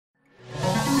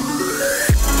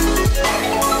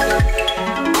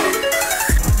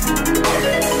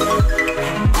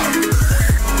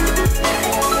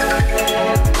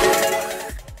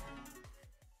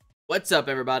What's up,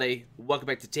 everybody? Welcome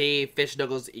back to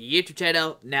TFishNuggles YouTube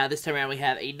channel. Now, this time around, we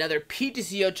have another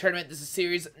PTCGO tournament. This is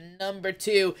series number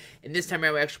 2, and this time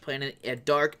around, we're actually playing a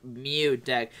Dark Mew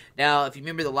deck. Now, if you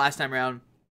remember the last time around,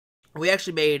 we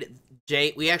actually made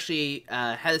had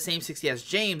the same 60 as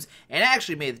James, and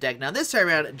actually made the deck. Now, this time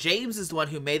around, James is the one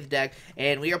who made the deck,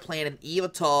 and we are playing an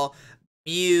Yveltal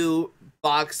Mew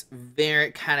box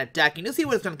variant kind of deck. And you'll see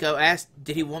what it's going to go.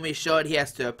 Did he want me to show it? He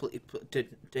has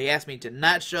he asked me to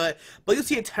not show it. But you'll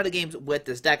see a ton of games with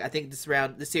this deck. I think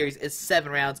this series is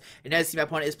 7 rounds. And as you see, my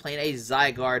opponent is playing a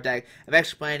Zygarde deck. I'm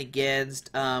actually playing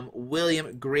against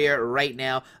William Greer right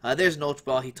now. There's an Ultra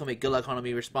Ball. He told me good luck on him. Let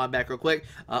me respond back real quick.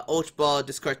 Ultra Ball,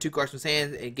 discard 2 cards from his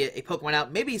hand and get a Pokemon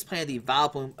out. Maybe he's playing the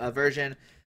Yveltal version.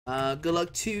 Good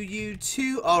luck to you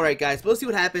too. Alright, guys, we'll see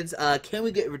what happens. Can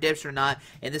we get redemption or not?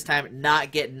 And this time,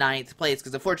 not get 9th place,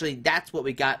 because unfortunately, that's what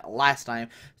we got last time.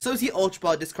 So, see Ultra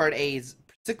Ball, discard a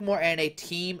Sycamore and a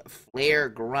Team Flare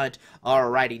Grunt.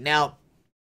 Alrighty, now,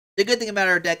 the good thing about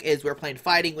our deck is we're playing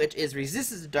Fighting, which is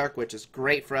Resistance to Dark, which is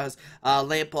great for us.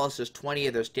 Land Pulse does 20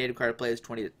 of their standard card plays,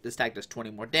 20. This deck does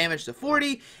 20 more damage to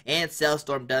 40, and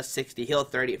Cellstorm does 60, heal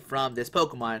 30 from this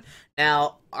Pokemon.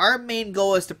 Now, our main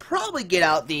goal is to probably get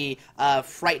out the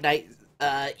Fright Knight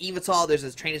Yveltal. There's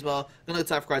this training as well. Gonna look at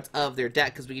the top cards of their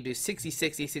deck because we can do 60,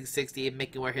 60, 60, 60, and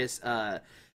making where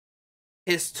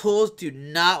his tools do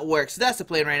not work. So that's the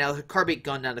plan right now. Carbink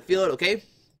going down the field, okay?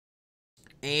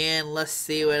 And let's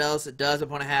see what else it does. I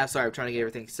want to have. Sorry, I'm trying to get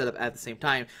everything set up at the same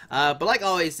time. But like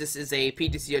always, this is a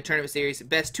PTCGO tournament series.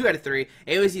 Best 2 out of 3.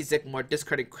 AOC Sycamore,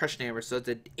 discarding Crushing Hammer. So it's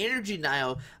an Energy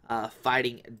Nile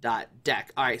fighting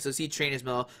deck. Alright, so see Trainer's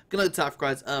Mill. Gonna look at the top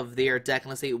cards of their deck. And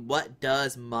let's see what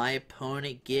does my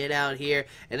opponent get out here.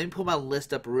 And then pull my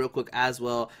list up real quick as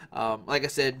well. Like I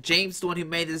said, James is the one who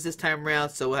made this time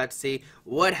around. So we'll have to see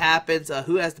what happens.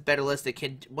 Who has the better list?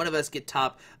 Can one of us get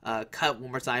top cut one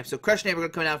more time? So Crushing Hammer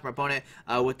coming out from our opponent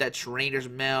with that Trainer's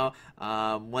Mail.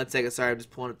 1 second, sorry, I'm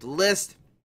just pulling up the list.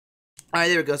 Alright,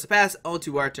 there we go. So pass on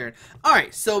to our turn.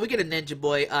 Alright, so we get a Ninja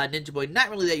Boy. Ninja Boy, not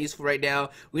really that useful right now.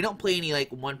 We don't play any, like,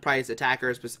 one prize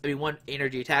attackers, one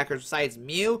energy attackers besides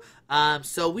Mew.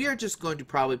 So we are just going to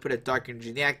probably put a Dark Energy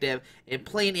in the active and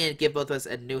playing in, give both of us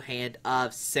a new hand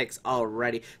of 6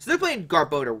 already. So they're playing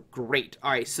Garbodor. Great.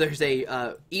 Alright, so there's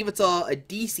a Yveltal, a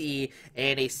DC,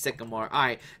 and a Sycamore.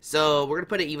 Alright, so we're going to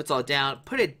put an Yveltal down,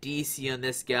 put a DC on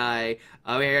this guy.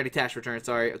 We already attached return,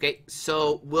 sorry. Okay,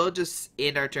 so we'll just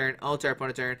end our turn, to our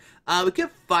opponent's turn. We keep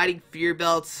Fighting Fear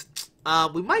Belts.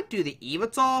 We might do the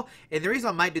Yveltal, and the reason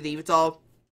I might do the Yveltal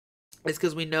is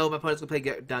because we know my opponent's going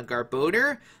to play down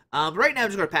Garbodor. But right now, I'm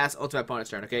just going to pass onto my opponent's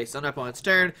turn, okay? So on my opponent's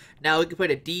turn, now we can put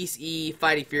a DC,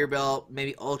 Fighting Fear Belt,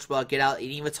 maybe Ultra Ball, get out an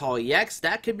Yveltal EX.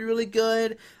 That could be really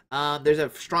good. There's a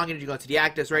Strong Energy going to the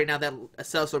actives. Right now, that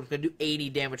Cellstorm is going to do 80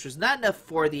 damage, which is not enough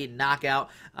for the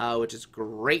knockout, which is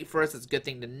great for us. That's a good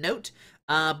thing to note.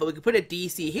 But we could put a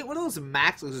DC, hit one of those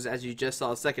Max Elixirs as you just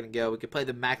saw a second ago. We could play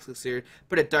the Max Elixir,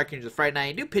 put a Dark Energy, Fright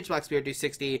Night, do Pitch Black Spear, do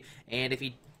 60, and if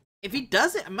he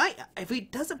doesn't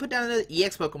put down another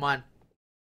EX Pokemon,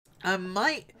 I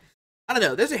don't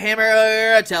know. There's a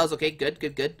Hammer, Tails. Okay,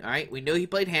 good. All right, we know he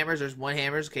played Hammers. There's 1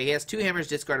 Hammers. Okay, he has 2 Hammers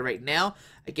discarded right now.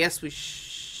 I guess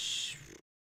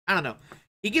I don't know.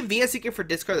 He can VS Seeker for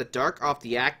discard the Dark off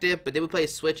the active, but then we play a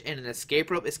Switch and an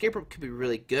Escape Rope. Escape Rope could be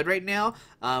really good right now,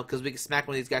 because we can smack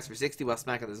one of these guys for 60 while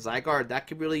smacking the Zygarde. That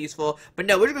could be really useful. But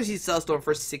no, we're just going to see Cellstorm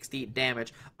for 60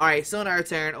 damage. Alright, so in our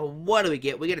turn, what do we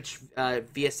get? We get a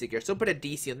VS Seeker. So put a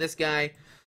DC on this guy.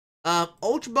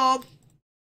 Ultra Ball,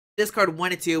 discard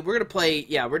 1 and 2. We're going to play,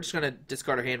 yeah, we're just going to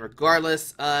discard our hand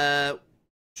regardless. Part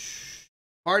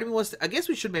of me wants to, I guess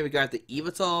we should maybe go the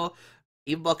Yveltal.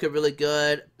 Yveltal could really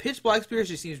good. Pitch Black Spear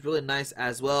just seems really nice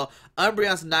as well.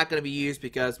 Umbreon's not going to be used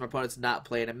because my opponent's not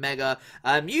playing a Mega.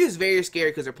 Mew is very scary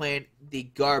because they're playing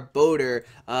the Garbodor,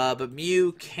 but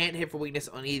Mew can't hit for weakness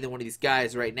on either one of these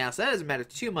guys right now, so that doesn't matter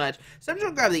too much. So I'm just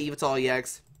going to grab the Yveltal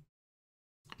EX.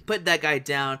 Put that guy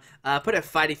down, put a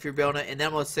Fighting Fear Belt, and then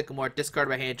I'm going to Sycamore, discard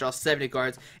my hand, draw 70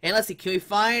 cards, and let's see, can we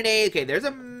find a, okay, there's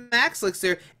a Max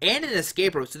Elixir and an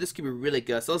Escape Rope, so this could be really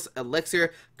good. So let's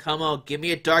Elixir, come on, give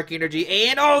me a Dark Energy,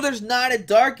 and oh, there's not a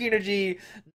Dark Energy!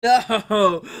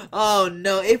 No! Oh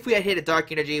no, if we had hit a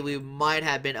Dark Energy, we might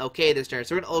have been okay this turn.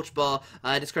 So we're going to Ultra Ball,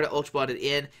 discard an Ultra Ball to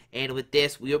the end, and with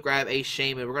this, we'll grab a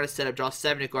Shaman. We're going to set up, draw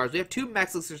 70 cards. We have 2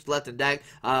 Max Elixirs left in deck.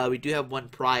 We do have 1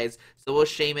 prize, so we'll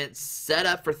Shaman, set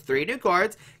up for 3 new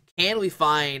cards. Can we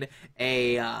find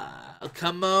a,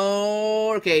 come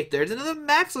on, okay, there's another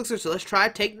Max Elixir, so let's try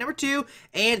take number 2,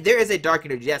 and there is a Dark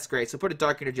Energy. That's great, so put a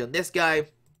Dark Energy on this guy.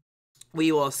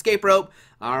 We will escape rope.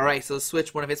 Alright, so let's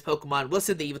switch one of his Pokemon. We'll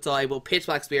send the Yveltal. We'll pitch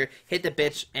Black Spear, hit the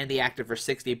bitch, and the active for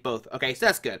 60 both. Okay, so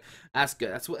that's good. That's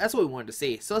good. That's what we wanted to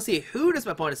see. So let's see, who does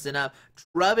my opponent send up?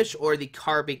 Trubbish or the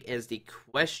Carbink is the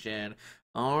question.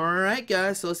 Alright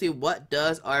guys, so let's see what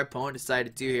does our opponent decide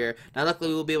to do here. Now luckily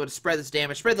we'll be able to spread this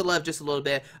damage, spread the love just a little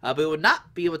bit, but we will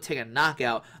not be able to take a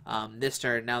knockout this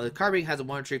turn. Now the Carbink has a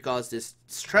 1 retreat cost, this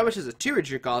Trubbish has a 2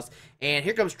 retreat cost, and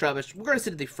here comes Trubbish. We're going to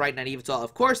send the Fright Night Yveltal,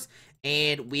 of course,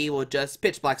 and we will just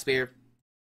pitch Black Spear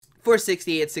for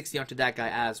 60 and 60 onto that guy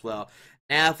as well.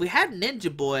 Now if we had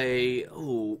Ninja Boy,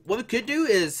 what we could do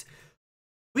is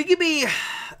we could be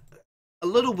a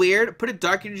little weird, put a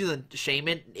Dark Energy on the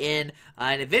Shaman in,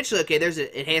 and eventually, okay, there's an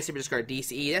Enhanced Super Discard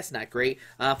DCE, that's not great.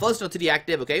 Flowstone to the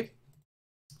active, okay.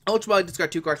 Ultra Ball,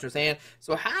 discard 2 cards from his hand.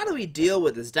 So how do we deal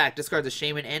with this deck? Discard the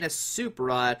Shaman and a Super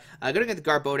Rod. Gonna get the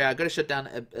Garbodor out, gonna shut down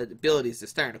abilities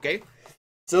this turn, okay.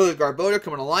 So the Garbodor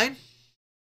coming online.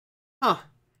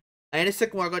 And a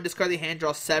second one, we're going to discard the hand,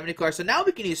 draw 70 cards. So now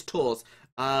we can use tools,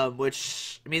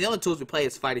 which, I mean, the only tools we play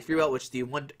is Fighting Freebelt, which the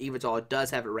one Yveltal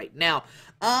does have it right now.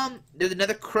 There's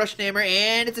another Crush Hammer,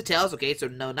 and it's a Tails. Okay, so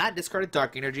no, not discarded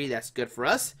Dark Energy. That's good for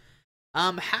us.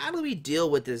 How do we deal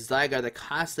with this Zygarde that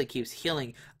constantly keeps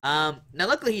healing? Now,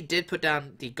 luckily, he did put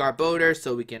down the Garbodor,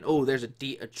 so we can, there's a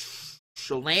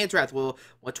Land's Wrath will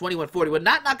 120, 140. Will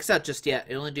not knock us out just yet.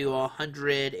 It'll only do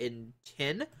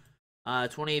 110.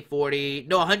 20, 40,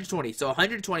 no, 120. So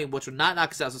 120, which will not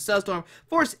knock us out. So Cellstorm,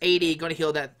 force 80, going to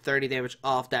heal that 30 damage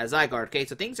off that Zygarde. Okay,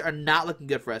 so things are not looking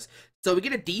good for us. So we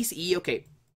get a DCE. Okay.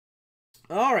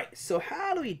 Alright, so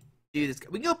how do we do this?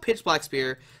 We can go pitch Black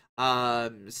Spear.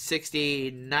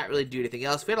 60, not really do anything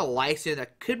else. If we had a Lycian,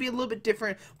 that could be a little bit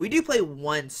different. We do play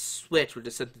one switch, which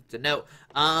is something to note.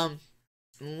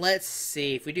 Let's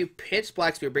see. If we do pitch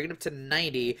Black Spear, bring it up to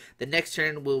 90, the next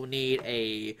turn we'll need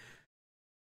an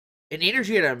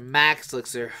energy and a max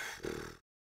elixir.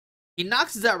 He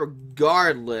knocks us out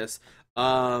regardless,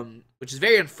 which is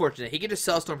very unfortunate. He can just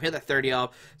Cellstorm, hit that 30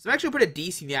 off. So I'm actually going to put a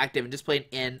DC in the active and just play an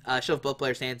in, shuffle both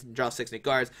players' hands and draw 6 new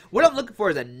cards. What I'm looking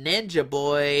for is a Ninja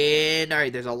Boy. And,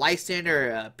 alright, there's a Lysander,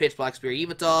 a Pitch Black Spear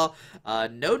Yveltal.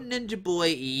 No Ninja Boy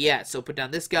yet. So put down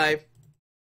this guy.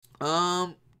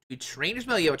 Trainer's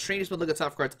Mill, yeah, Trainer's Mill, look at the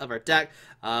top cards of our deck.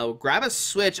 We'll grab a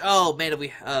switch. Oh man, if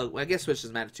we I guess switch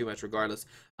doesn't matter too much regardless.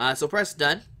 So press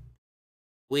done.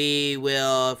 We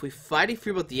will, if we Fighting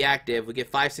Free with the active, we get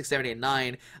 5, 6, 7, 8,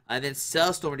 9, and then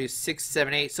Cellstorm will do 6,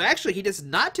 7, 8. So actually, he does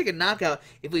not take a knockout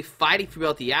if we Fighting Free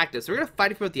with the active. So we're gonna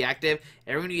Fighting Free with the active,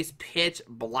 and we're gonna use Pitch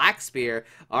Black Spear.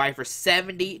 All right, for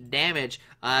 70 damage.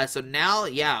 So now,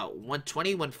 yeah,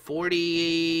 120,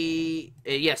 140,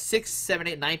 yeah, 6, 7,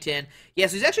 8, 9, 10. Yeah,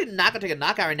 so he's actually not gonna take a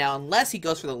knockout right now unless he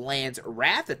goes for the Land's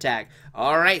Wrath attack.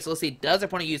 All right, so let's see, does our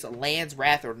opponent use Land's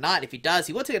Wrath or not? If he does,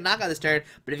 he will take a knockout this turn.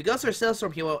 But if he goes for a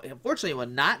Cellstorm, he will, unfortunately, will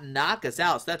not knock us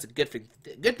out. So that's a good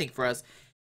thing for us.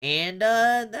 And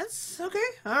that's okay.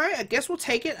 All right, I guess we'll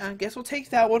take it. I guess we'll take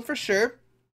that one for sure.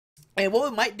 And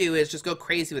what we might do is just go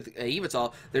crazy with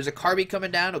Yveltal. There's a Carbink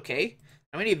coming down. Okay,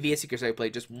 how many VS Seekers have I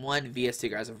played? Just one VS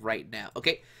Seeker as of right now.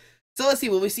 Okay. So let's see,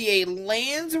 will we see a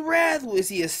Land's Wrath? Will we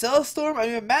see a Cellstorm? I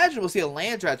mean, imagine we'll see a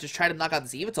Land's Wrath just try to knock out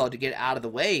this Yveltal to get out of the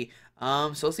way.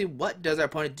 So let's see, what does our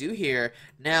opponent do here?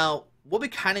 Now, what we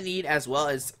kind of need as well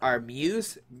is our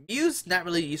Muse. Muse not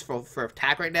really useful for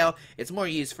attack right now. It's more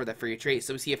used for the free retreat.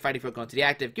 So we see a Fighting Field going to the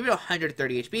active. Give it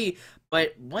 130 HP.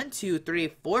 But 1, 2, 3,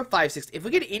 4, 5, 6. If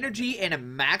we get energy and a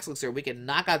max elixir, we can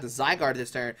knock out the Zygarde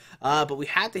this turn. But we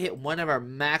have to hit one of our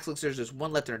max elixirs. There's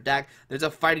one left in our deck. There's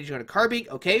a Fighting Field Carbink.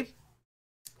 Okay.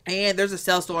 And there's a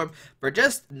Cellstorm for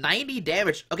just 90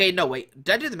 damage. Okay, no, wait.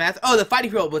 Did I do the math? Oh, the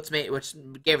Fighting Field which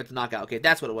gave it the knockout. Okay,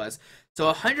 that's what it was. So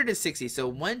 160. So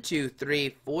 1, 2,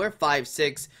 3, 4, 5,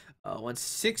 6.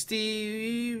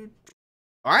 160.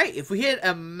 Alright, if we hit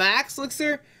a max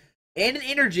elixir and an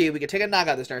energy, we can take a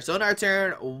knockout this turn. So in our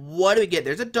turn, what do we get?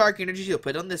 There's a Dark Energy. We'll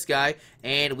put it on this guy.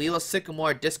 And we will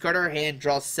Sycamore, discard our hand,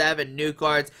 draw 7 new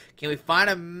cards. Can we find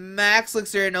a max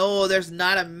elixir? No, there's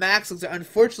not a max elixir.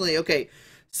 Unfortunately, okay.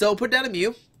 So put down a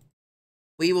Mew.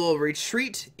 We will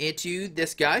retreat into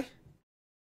this guy.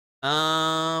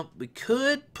 We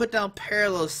could put down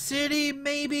Parallel City,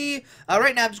 maybe.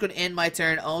 Right now I'm just going to end my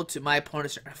turn to my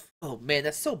opponent's turn. Oh man,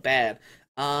 that's so bad.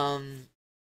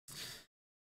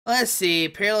 Let's see,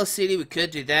 Parallel City, we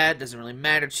could do that. Doesn't really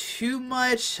matter too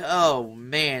much. Oh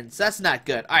man, so that's not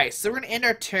good. Alright, so we're going to end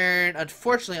our turn,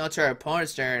 unfortunately, onto our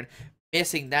opponent's turn,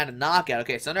 missing that a knockout.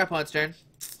 Okay, so on our opponent's turn.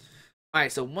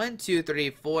 Alright, so 1, 2, 3,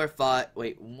 4, 5.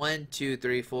 Wait, 1, 2,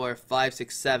 3, 4, 5,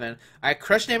 6, 7. Alright,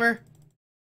 Crush Hammer.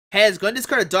 Heads, going to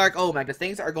discard a Dark. Oh my god,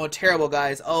 things are going terrible,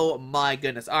 guys. Oh my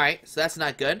goodness. Alright, so that's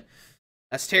not good.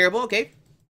 That's terrible. Okay.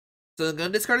 So I'm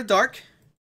going to discard a Dark.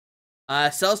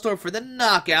 Cellstorm for the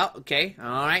knockout. Okay.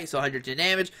 Alright. So 110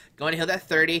 damage. Going to heal that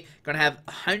 30. Going to have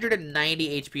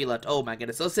 190 HP left. Oh my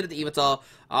goodness. Let's sit at the Yveltal.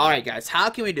 Alright, guys. How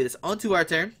can we do this? On to our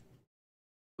turn.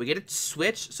 We get a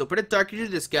switch. So put a Dark into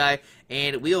this guy.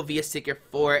 And we'll via Sticker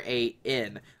for a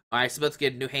in. Alright, so let's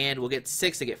get a new hand. We'll get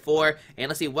 6 to get 4. And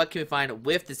let's see what can we find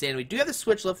with this in. We do have the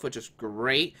switch left, which is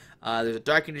great. There's a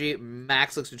Dark Energy.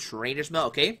 Max looks to Trainer's Mail.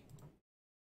 Okay.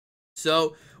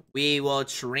 So we will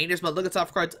Trainer's Mail. Look at the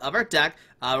top cards of our deck.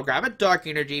 We'll grab a Dark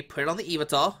Energy. Put it on the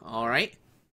Yveltal. Alright.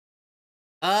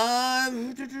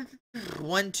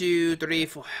 1, 2, 3,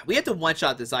 4. We have to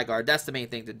one-shot the Zygarde. That's the main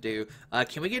thing to do.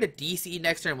 Can we get a DC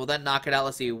next turn? Will that knock it out?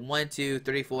 Let's see. 1, 2,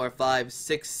 3, 4, 5,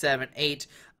 6, 7, 8.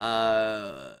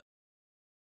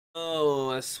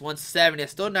 Oh, that's 170.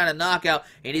 It's still not a knockout.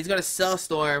 And he's going to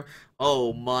Cellstorm.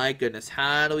 Oh my goodness.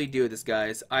 How do we do this,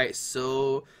 guys? Alright,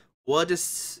 so we'll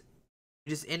just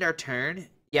end our turn.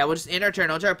 Yeah, we'll just end our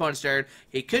turn onto our opponent's turn.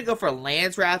 He could go for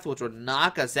Land's Wrath, which would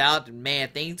knock us out. Man,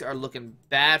 things are looking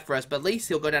bad for us. But at least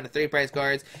he'll go down to 3 prize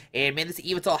cards. And man, this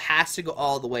Yveltal has to go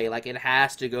all the way. Like, it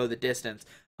has to go the distance.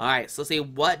 Alright, so let's see,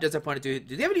 what does our opponent do?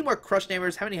 Do they have any more Crush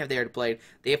Hammers? How many have they already played?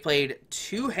 They have played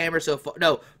 2 Hammers so far.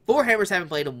 No, 4 Hammers haven't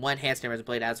played and 1 Hand Hammer hasn't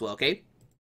played as well, okay?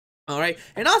 Alright,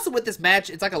 and also with this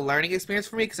match, it's like a learning experience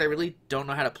for me because I really don't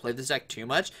know how to play this deck too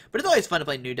much. But it's always fun to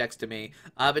play new decks to me.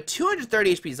 But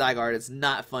 230 HP Zygarde is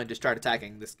not fun to start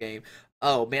attacking this game.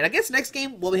 Oh man, I guess next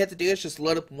game what we have to do is just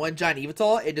load up one giant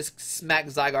Yveltal and just smack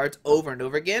Zygardes over and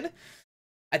over again.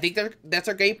 I think that's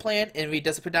our game plan, and we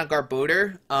just put down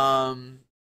Garbodor.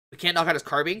 We can't knock out his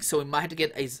Carbink, so we might have to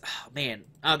get a... Oh, man.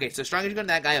 Okay, so Strong Energy going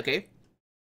to that guy, okay.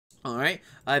 Alright.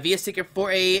 Via Sticker for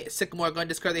a Sycamore, going to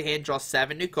discard the hand, draw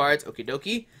 7 new cards. Okie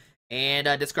dokie. And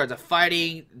discards a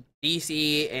Fighting,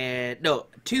 DC, and... No,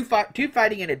 two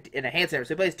Fighting and a Hand Hammer.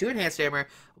 So he plays 2 Enhanced Hammer.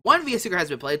 1 Via Sticker has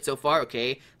been played so far,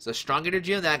 okay. So Strong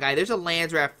Energy on that guy. There's a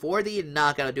Land's Wrath for the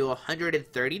knockout. It'll do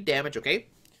 130 damage, okay.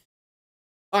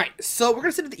 Alright, so we're going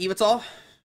to send it to Yveltal.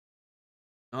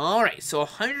 Alright, so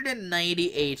 190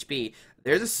 HP.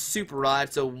 There's a Super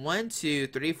Rod. So 1, 2,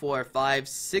 3, 4, 5,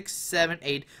 6, 7,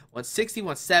 8, 160,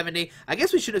 170. I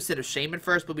guess we should have sent a Shaman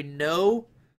first, but we know.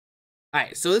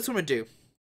 Alright, so this is what I'm going to do.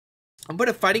 I'm going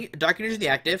to Fighting Dark Energy in the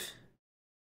active.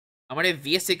 I'm going to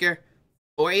Via Seeker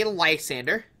for a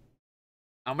Lysander.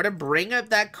 I'm going to bring up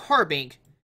that Carbink.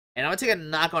 And I'm going to take a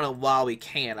knock on it while we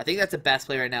can. I think that's the best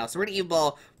play right now. So we're going to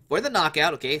Evolve for the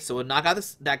knockout, okay, so we'll knock out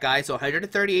that guy, so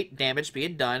 138 damage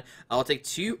being done. I'll take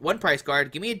 1 price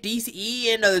card. Give me a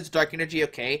DCE, and there's Dark Energy,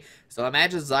 okay. So I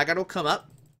imagine Zygarde will come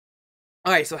up.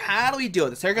 Alright, so how do we do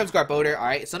this? Here comes Garbodor.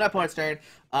 Alright, so now opponent's turn.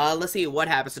 Let's see what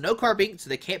happens. So no Carbink, so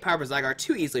they can't power Zygarde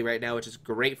too easily right now, which is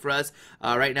great for us.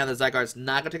 Right now the Zygarde's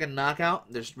not going to take a knockout.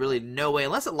 There's really no way,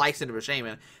 unless it Lysander or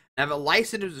Shaman. Now, if it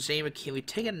Lysanders or Shaman, can we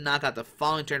take a knockout the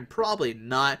following turn? Probably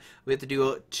not. We have to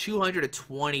do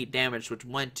 220 damage, which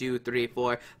 1, 2, 3,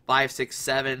 4, 5, 6,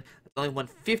 7. That's only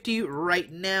 150 right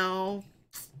now.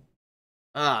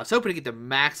 I was hoping to get the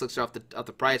max elixir off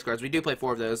the prize cards. We do play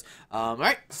 4 of those.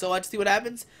 Alright, so let's see what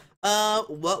happens.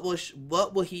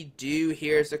 What will he do?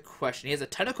 Here's the question. He has a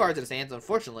ton of cards in his hands,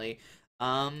 unfortunately.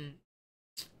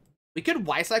 We could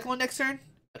Y-Cycle next turn.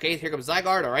 Okay, here comes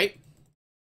Zygarde, alright.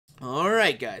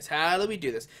 Alright, guys, how do we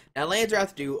do this? Now, Land's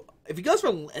Wrath do... If he goes for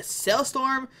a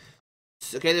Cellstorm...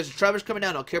 Okay, there's a Trubbish coming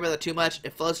down. Don't care about that too much.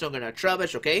 If Flowstone going to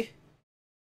Trubbish, okay?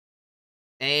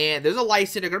 And there's a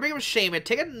Lysander. Gonna bring him a Shaman.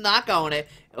 Take a knock on it.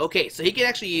 Okay, so he can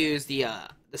actually use the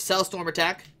Cellstorm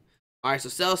attack. Alright, so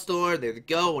Cellstorm. There we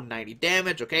go. 190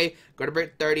 damage, okay? Gonna bring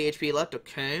 30 HP left.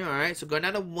 Okay, alright. So going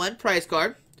down to 1 prize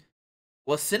card.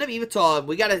 Well, send him Yveltal.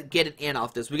 We gotta get an in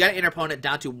off this. We gotta enter opponent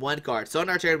down to 1 card. So on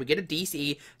our turn, we get a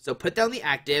DC. So put down the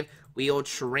active. We'll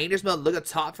Trainer's Mail. Look at the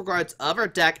top 4 cards of our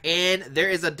deck. And there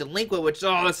is a Delinquent, which,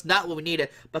 oh, it's not what we needed.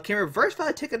 But can Reverse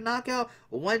Valley take a knockout?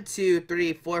 1, 2,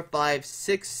 3, 4, 5,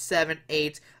 6, 7,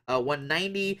 8,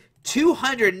 190,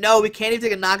 200. No, we can't even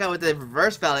take a knockout with the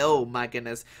Reverse Valley. Oh, my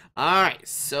goodness. Alright,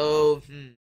 so...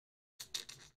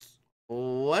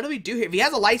 What do we do here? If he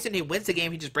has a license and he wins the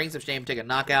game, he just brings up Shame to take a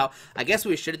knockout. I guess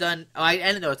we should have done... Oh, I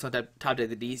didn't know it's not top to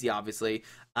the DC, obviously.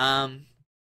 Man,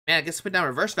 I guess put down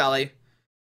Reverse Valley.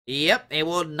 Yep, and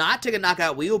we'll not take a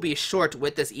knockout. We will be short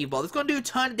with this Evolve. It's going to do a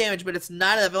ton of damage, but it's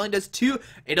not enough.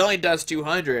 It only does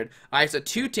 200. Alright, so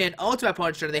 210. Oh, to my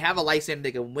opponent's turn. They have a license.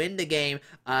 They can win the game.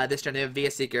 This turn, they have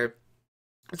Via Seeker.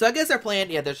 So I guess our plan...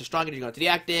 Yeah, there's a Strong Energy going to the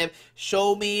active.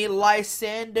 Show me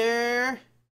Lysander.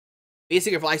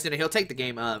 Basically, for Lysander, he'll take the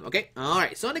game. Okay,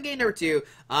 alright, so in the game number 2,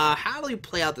 how do we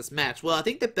play out this match? Well, I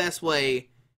think the best way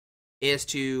is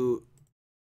to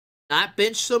not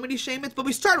bench so many Shamans, but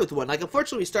we started with one. Like,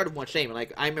 unfortunately, we started with one Shaman.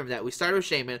 Like, I remember that. We started with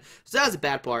Shaman, so that was a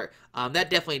bad part. That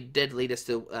definitely did lead us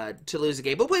to lose the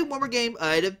game. But we'll play one more game.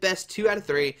 The best 2 out of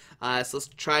 3. So let's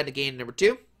try the game number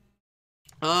 2.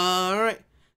 Alright.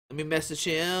 Let me message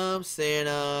him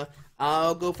saying,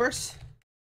 I'll go first.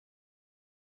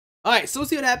 Alright, so we'll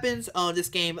see what happens on this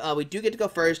game. We do get to go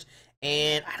first.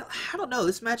 And I don't know.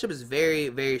 This matchup is very,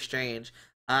 very strange.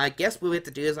 I guess what we have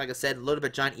to do is, like I said, a little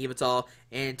bit giant Yveltal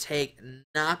and take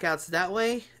knockouts that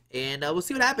way. And we'll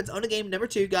see what happens on the game number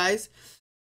 2, guys.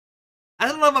 I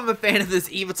don't know if I'm a fan of this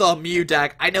Yveltal Mew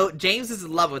deck. I know James is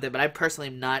in love with it, but I personally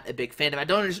am not a big fan of it. I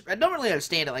don't really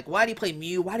understand it. Like, why do you play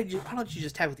Mew? Why don't you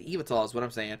just attack with the Yveltal is what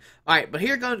I'm saying. Alright, but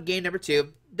here goes game number 2.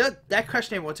 That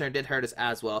Crush Name one turn did hurt us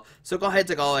as well. So go ahead,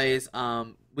 like always.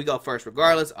 We go first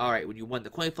regardless. Alright, when you won the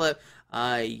coin flip.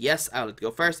 Yes, I would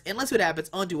go first. And let's see what happens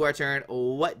on to our turn.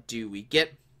 What do we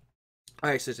get?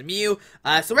 Alright, so it's a Mew.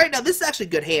 So right now, this is actually a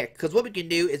good hand. Because what we can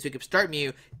do is we can start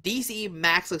Mew, DC,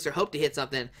 Max Elixir, hope to hit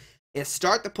something, and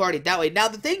start the party that way. Now,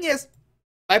 the thing is,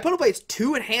 my opponent plays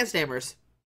 2 Enhanced Hammers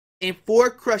and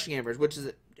 4 Crushing Hammers, which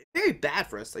is very bad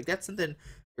for us. Like, that's something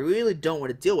we really don't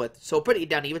want to deal with. So, put it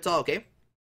down to Yveltal, okay?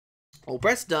 We'll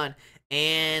press done,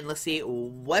 and let's see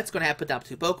what's going to happen down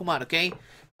to Pokemon, okay?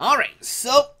 Alright,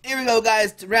 so here we go,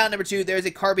 guys. Round number 2. There's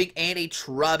a Carbink and a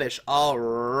Trubbish.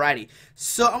 Alrighty.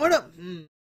 So, I'm going to...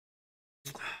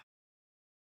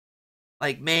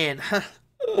 Like, man...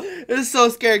 This is so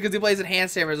scary because he plays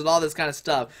Enhanced Hammers and all this kind of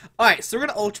stuff. Alright, so we're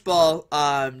going to Ultra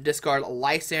Ball, discard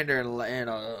Lysander and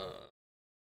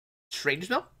Strange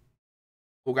Spell.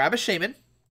 We'll grab a Shaman.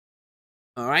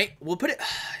 Alright, we'll put it...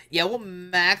 Yeah, we'll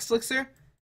Max Elixir.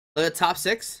 Look at the top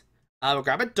 6. We'll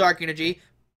grab a Dark Energy.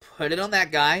 Put it on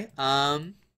that guy.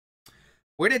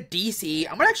 We're to DC.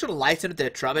 I'm going to actually Lysander to the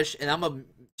Trubbish, and I'm going to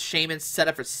Shaman set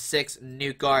up for 6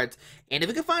 new cards. And if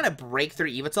we can find a Breakthrough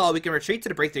Yveltal, we can retreat to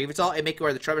the Breakthrough Yveltal and make it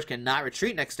where the Trubbish cannot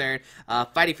retreat next turn.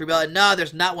 Fighting Free Bell. No,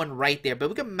 there's not one right there. But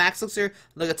we can Max Elixir.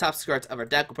 Look at the top cards of our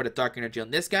deck. We'll put a Dark Energy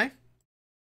on this guy.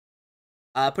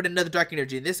 Put another Dark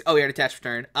Energy in this. Oh, we already attached for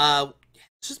turn.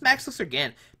 Let's just Max Elixir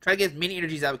again. Try to get as many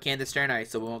energies as we can this turn. Alright,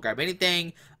 so we won't grab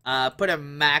anything. Put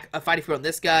a Fighting Free on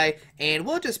this guy, and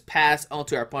we'll just pass on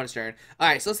to our opponent's turn.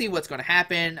 Alright, so let's see what's going to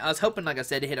happen. I was hoping, like I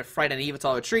said, to hit a Fright on the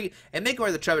Yveltal retreat, and make it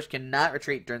where the Trubbish cannot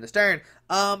retreat during this turn.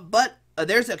 But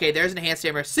there's an Enhanced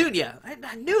Hammer. Soon, yeah.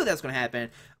 I knew that was going to happen.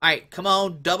 Alright, come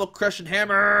on, double Crushing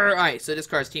Hammer. Alright, so this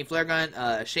card's Team Flare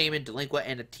Gun, Shaman, Delinquent,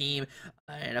 and a team,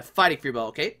 and a Fighting Free Ball,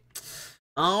 okay?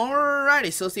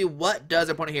 Alrighty, so let's see what does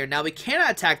our opponent here. Now, we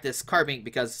cannot attack this Carbink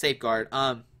because Safeguard.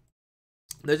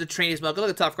 There's a Training Smoke. Look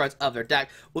at the top cards of their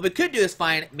deck. What we could do is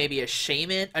find maybe a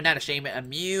Shaman, or not a Shaman, a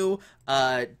Mew,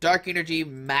 Dark Energy,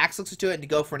 Max Elixir to it, and to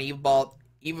go for an Evil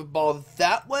Ball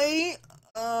that way.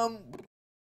 So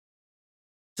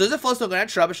there's a Flow Smoke on that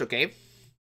Trubbish, okay.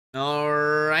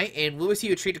 Alright, and will we see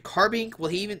a retreat to Carbink? Will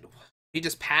he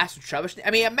just pass the Trubbish?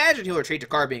 I mean, imagine he'll retreat to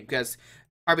Carbink, because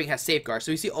Carbink has Safeguard.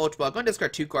 So we see Ultra Ball. I'm going to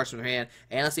discard 2 cards from their hand.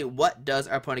 And let's see what does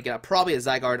our opponent get. Probably a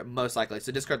Zygarde, most likely.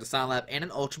 So discard the Silent Lab and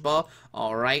an Ultra Ball.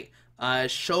 Alright.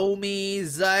 Show me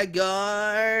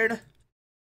Zygarde.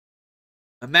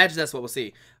 Imagine that's what we'll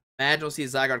see. Imagine we'll see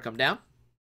Zygarde come down.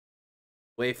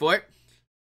 Wait for it.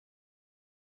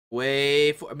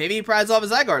 Wait for it. Maybe he prizes all of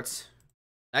his Zygardes.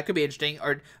 That could be interesting.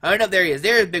 Or, oh no, there he is.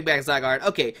 There's Big Bag Zygarde.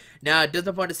 Okay. Now, does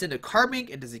the opponent send a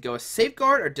Carbink? And does he go a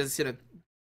Safeguard? Or does he send a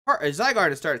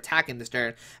Zygarde to start attacking this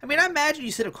turn? I mean, I imagine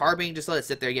you sit a Carbink, just let it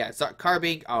sit there. Yeah, start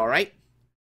Carbink, alright.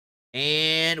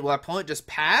 And will our opponent just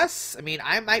pass? I mean,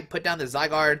 I might put down the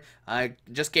Zygarde,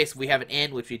 just in case we have an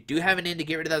end, which we do have an end to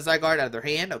get rid of that Zygarde out of their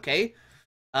hand, okay.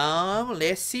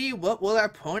 Let's see, what will our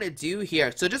opponent do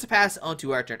here? So just to pass on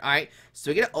to our turn, alright.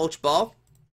 So we get an Ultra Ball.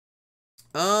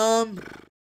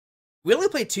 We only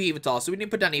played 2 Yveltal, so we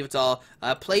didn't put down Yveltal.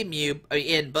 Play Mew,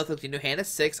 in both with the new hand of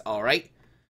 6, alright.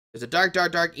 There's a Dark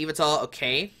Yveltal.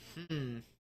 Okay.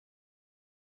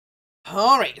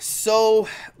 Alright, so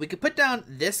we could put down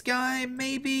this guy,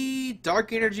 maybe.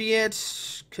 Dark Energy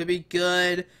it. Could be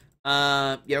good.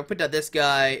 Yeah, we'll put down this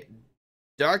guy.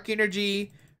 Dark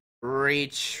Energy.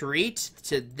 Retreat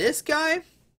to this guy.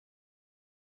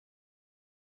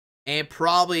 And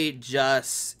probably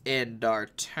just end our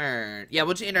turn. Yeah,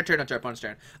 we'll just end our turn onto our opponent's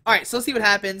turn. Alright, so let's see what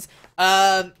happens.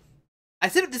 I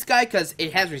set up this guy because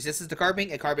it has resistance to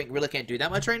Carbink, and Carbink really can't do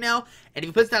that much right now. And if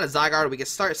he puts down a Zygarde, we can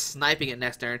start sniping it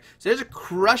next turn. So there's a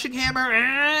Crushing Hammer,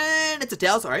 and it's a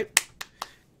Tails. Alright.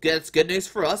 That's good news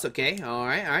for us, okay.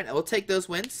 Alright. We'll take those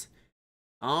wins.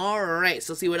 Alright,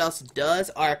 so let's see what else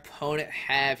does our opponent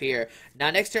have here.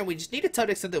 Now, next turn, we just need to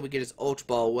subject something we can just Ultra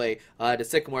Ball away. The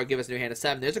Sycamore give us a new hand of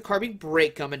 7. There's a Carbink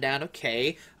break coming down,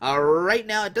 okay. Right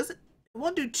now, it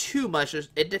won't do too much.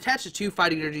 It attaches 2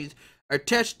 fighting energies, or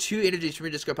attach 2 energies from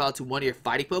your discard pile to one of your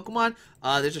fighting Pokemon.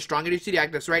 There's a strong energy to the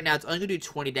active, so right now it's only going to do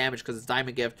 20 damage because it's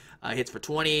Diamond Gift hits for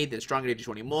 20, then strong energy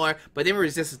 20 more, but then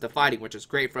resistance to fighting, which is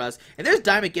great for us. And there's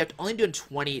Diamond Gift only doing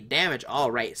 20 damage.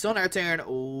 Alright, so on our turn,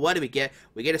 what do we get?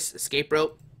 We get a Escape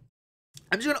Rope.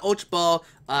 I'm just going to Ultra Ball,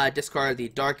 discard the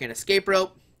Dark and Escape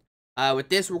Rope. With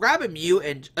this, we'll grab a Mew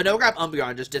and we'll grab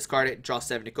Umbreon, just discard it, draw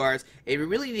 70 cards. If we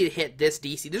really need to hit this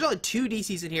DC, there's only 2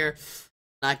 DCs in here.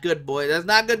 Not good, boy. That's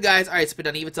not good, guys. Alright, so put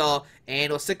down Yveltal, and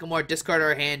we'll Sycamore, discard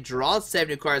our hand, draw 7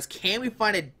 new cards. Can we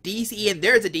find a DC? And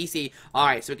there's a DC.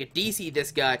 Alright, so we can DC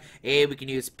this guy, and we can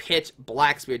use Pitch,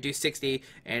 Black Spear, do 60,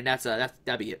 and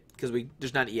that'll be it, because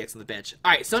there's not an EX on the bench.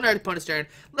 Alright, so now our opponent's turn.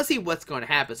 Let's see what's going to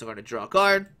happen. So I'm going to draw a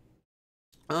card.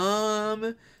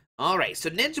 Alright, so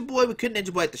Ninja Boy, we could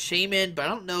Ninja Boy at the Shaman, but I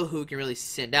don't know who we can really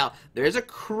send out. There's a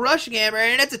Crushing Hammer,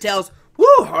 and it's a Tails. Woo!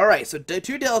 Alright, so 2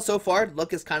 Tails so far.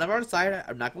 Luck is kind of on our side.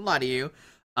 I'm not gonna lie to you.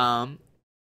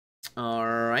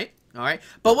 Alright.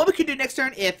 But what we can do next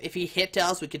turn, if he hit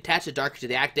Tails, we can attach the Darker to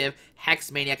the active.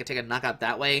 Hex Maniac can take a knockout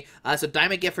that way. So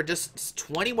Diamond Gift for just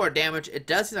 20 more damage. It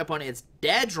does seem my opponent is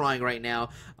dead drawing right now.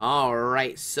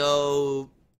 Alright,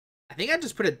 so I think I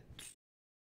just put a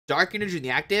Dark Energy in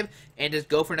the active and just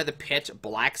go for another Pitch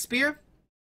Black Spear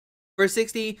for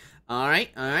 60.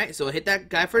 Alright, so we'll hit that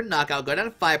guy for a knockout, go down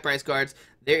to 5 price cards.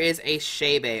 There is a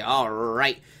Shebe.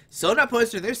 Alright, so in our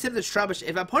opponent's turn, there's Symptoms Trouble.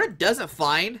 If our opponent doesn't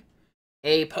find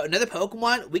another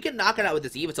Pokemon, we can knock it out with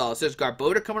this Yveltal. So there's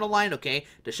Garbodor coming online, okay,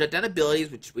 to shut down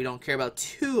abilities, which we don't care about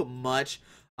too much.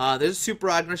 There's a Super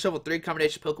Rod. I'm going to shuffle 3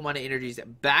 combination Pokemon and energies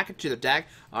back into the deck.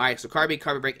 Alright, so Carbink,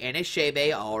 Carbon Break, and a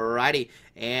Shebe. Alrighty.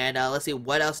 And let's see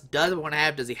what else does he want to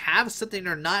have. Does he have something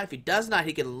or not? If he does not,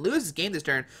 he can lose his game this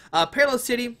turn. Parallel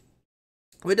City.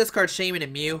 We discard Shaman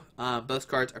and Mew. Both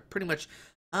cards are pretty much...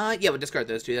 yeah, we'll discard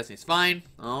those 2. That seems fine.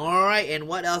 Alright, and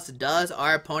what else does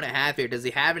our opponent have here? Does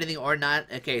he have anything or not?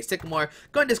 Okay, Sycamore.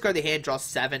 Go and discard the hand, draw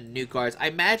 7 new cards. I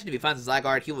imagine if he finds a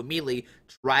Zygarde, he will immediately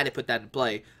try to put that in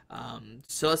play.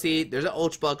 So let's see. There's an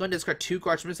Ultra Ball. Go and discard 2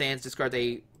 cards from his hands. Discard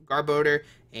a Garbodor,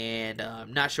 and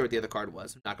I'm not sure what the other card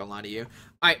was. I'm not gonna lie to you.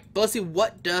 Alright, but let's see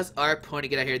what does our opponent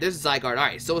get out here. There's Zygarde.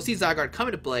 Alright, so we'll see Zygarde come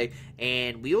into play,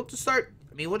 and we'll just start...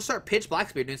 we'll just start Pitch Black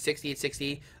Spear doing 60 and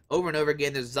 60 over and over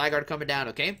again. There's Zygarde coming down,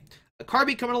 okay? A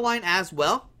Carbink coming to line as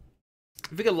well.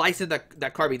 If we could license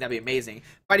that Carbink, that'd be amazing.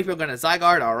 Fighting Field going to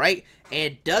Zygarde, alright.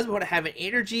 And does want to have an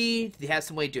energy. Does he have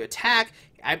some way to attack?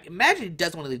 I imagine he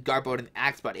does want to leave Garbodor in the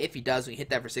axe spot. If he does, we hit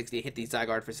that for 60, hit the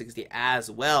Zygarde for 60 as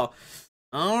well.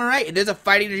 Alright, and there's a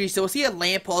fighting energy. So we'll see a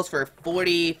Land Pulse for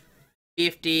 40,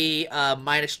 50,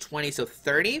 minus 20, so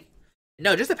 30.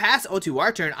 No, just to pass to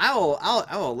our turn, I'll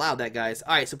allow that, guys.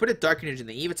 Alright, so put a Dark Energy in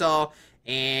the Yveltal,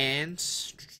 and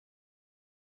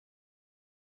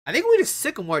I think we just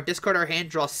Sycamore, discard our hand,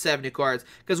 draw 7 new cards.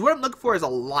 Because what I'm looking for is a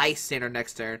Lysander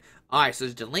next turn. Alright, so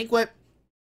there's Delinquent.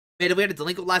 Man, if we had a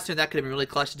Delinquent last turn, that could have been really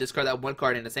clutch to discard that 1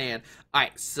 card in his hand.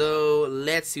 Alright, so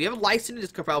let's see. We have a Lysander in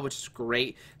this discard pile, which is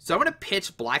great. So I'm going to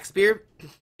pitch Black Spear,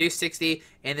 do 60,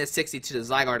 and then 60 to the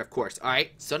Zygarde, of course.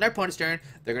 Alright, so on their opponent's turn,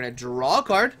 they're going to draw a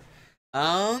card.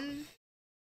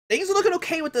 Things are looking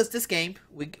okay with us this game.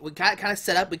 We got kind of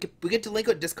set up. We get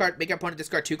Delinquent, discard, make our opponent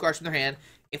discard 2 cards from their hand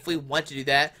if we want to do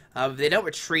that. If they don't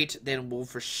retreat, then we'll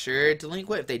for sure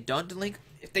Delinquent. If they don't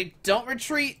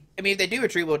retreat, if they do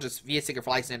retreat, we'll just via Seeker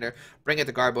Lysander, bring out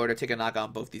the Garbodor, take a knock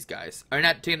on both these guys. Or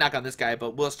not take a knock on this guy,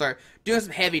 but we'll start doing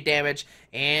some heavy damage.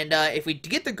 And if we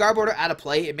get the Garbodor out of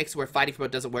play, it makes it where Fighting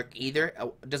Field doesn't work either.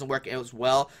 It doesn't work as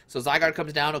well. So Zygarde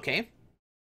comes down, okay.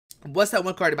 What's that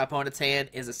 1 card in my opponent's hand?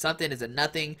 Is it something? Is it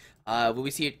nothing? Will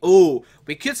we see it? Oh,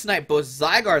 we could snipe both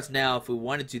Zygardes now if we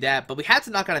wanted to do that, but we had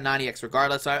to knock out a 90X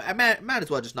regardless, so I might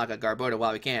as well just knock out Garbodor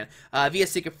while we can. Via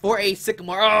Seeker for a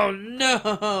Sycamore. Oh, no!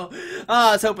 Oh,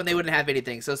 I was hoping they wouldn't have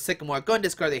anything. So Sycamore, go and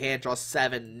discard the hand, draw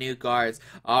 7 new cards.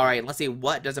 Alright, let's see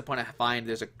what does opponent find.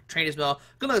 There's a Trainer's Mill.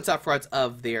 Go to the top cards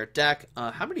of their deck.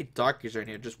 How many Darkers are in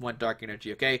here? Just 1 Dark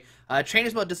Energy, okay?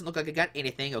 Trainer's Mill doesn't look like it got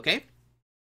anything, okay?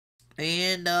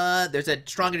 And there's a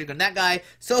strong energy on that guy.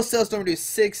 So Storm do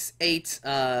 6, 8.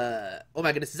 Oh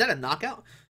my goodness, is that a knockout?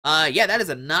 Yeah, that is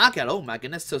a knockout. Oh my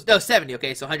goodness. So no, 70.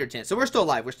 Okay, so 110. So we're still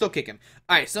alive. We're still kicking.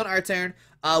 All right. So on our turn,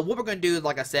 what we're gonna do,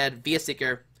 like I said, via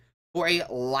Seeker for a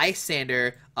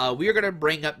Lysander. We are gonna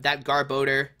bring up that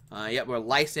Garbodor. Yep, we're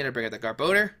Lysander. Bring up the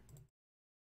Garbodor.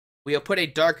 We'll put a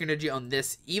Dark Energy on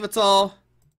this Yveltal.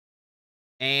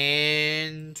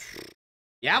 And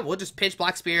Yeah, we'll just pitch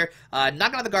Black Spear,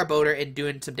 knocking out the Garbodor and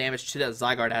doing some damage to the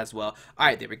Zygarde as well.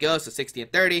 Alright, there we go. So 60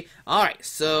 and 30. Alright,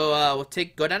 so we'll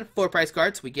go down to 4 price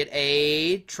cards. We get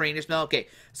a Trainer's Mail. Okay,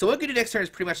 so what we can do next turn is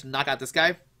pretty much knock out this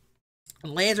guy.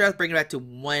 Lands Wrath, bring it back to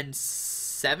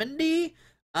 170.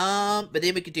 But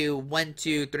then we could do 1,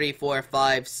 2, 3, 4,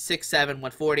 5, 6, 7,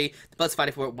 140, plus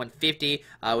 54, 150,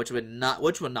 which would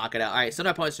knock it out. Alright, so my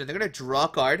opponent's turn, they're gonna draw a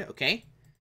card, okay.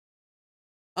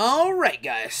 Alright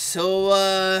guys, so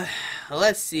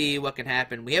let's see what can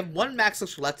happen. We have 1 Max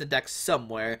Elixir left in deck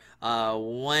somewhere. 2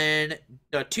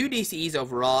 DCEs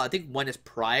overall. I think 1 is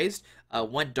prized.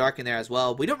 1 Dark in there as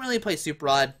well. We don't really play Super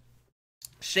Rod.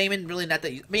 Shaman really not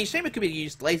that. I mean, Shaman could be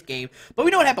used late game, but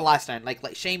we know what happened last time. Like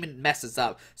Shaman messes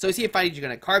up. So we see a fighting, you're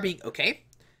gonna Carbink, okay.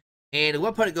 And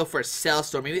we'll put it go for a Cell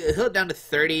Storm. Maybe he'll it down to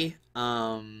 30.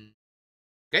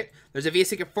 Okay. There's a VS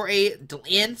Secret for a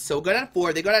in, so we'll go down to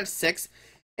 4. They go down to 6.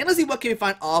 And let's see what can we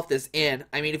find off this in.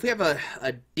 I mean, if we have a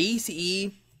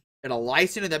DCE and a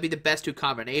Lysander, that'd be the best 2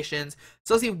 combinations.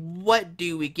 So let's see what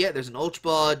do we get. There's an Ultra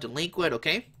Ball, Delinquent,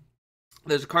 okay.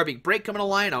 There's a Carbink Break coming to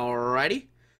line, alrighty.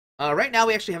 Right now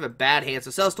we actually have a bad hand,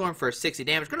 so Cell Storm for 60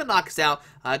 damage. Gonna knock us out.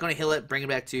 Gonna heal it, bring it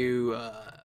back to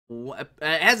it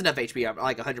has enough HP, I'm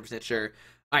like 100% sure.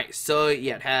 Alright, so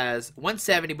yeah, it has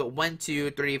 170, but 1,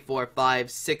 2, 3, 4, 5,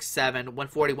 6, 7,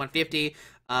 140, 150.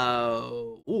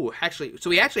 Actually, so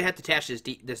we actually have to attach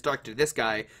this Dark to this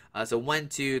guy. So 1,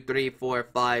 2, 3, 4,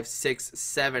 5, 6,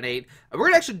 7, 8. We're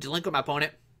gonna actually delinquent my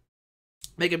opponent.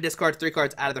 Make him discard 3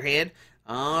 cards out of their hand.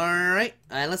 Alright,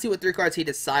 and let's see what 3 cards he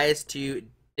decides to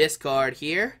discard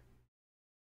here.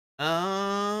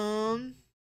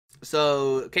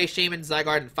 So, okay, Shaman,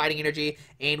 Zygarde, and Fighting Energy.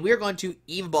 And we're going to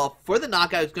Yveltal for the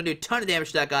knockout. It's going to do a ton of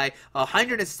damage to that guy.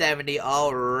 170.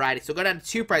 Alrighty. So, go down to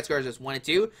 2 price cards. There's 1 and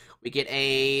 2. We get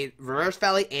a Reverse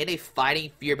Valley and a Fighting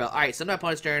Fear Bell. Alright, so my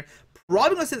opponent's turn.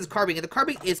 Probably going to send this Carbink. And the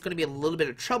Carbink is going to be a little bit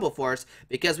of trouble for us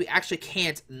because we actually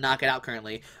can't knock it out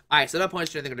currently. Alright, so my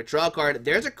opponent's turn. They're going to draw a card.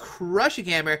 There's a Crushing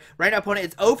Hammer. Right now, opponent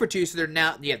is 0 for 2. So, they're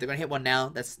now, yeah, they're going to hit 1 now.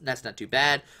 That's not too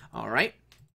bad. Alright.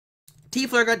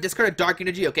 T-Flare gonna discard a Dark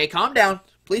Energy. Okay, calm down.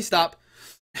 Please stop.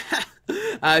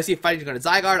 See if Fighting's going to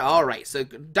Zygarde. Alright, so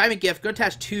Diamond Gift. Going to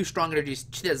attach 2 Strong Energies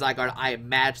to the Zygarde. I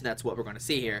imagine that's what we're going to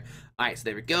see here. Alright, so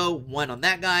there we go. 1 on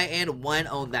that guy and 1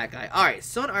 on that guy. Alright,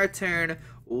 so on our turn,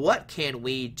 what can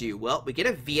we do? Well, we get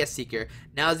a VS Seeker.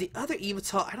 Now, the other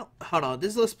Yveltal, hold on.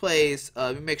 This list plays,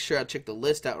 let me make sure I check the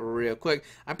list out real quick.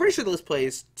 I'm pretty sure the list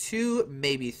plays 2,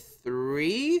 maybe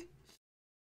 3.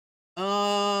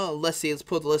 Let's see. Let's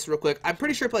pull the list real quick. I'm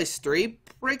pretty sure it plays 3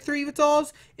 Breakthrough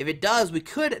Yveltals. If it does, we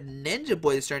could Ninja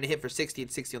Boy this turn to hit for 60 and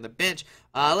 60 on the bench.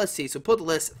 Let's see. So pull the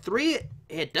list. 3.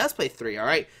 It does play 3. All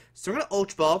right. So we're gonna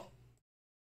Ultra Ball.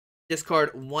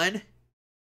 Discard 1.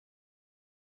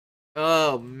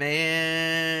 Oh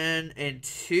man, and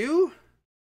 2.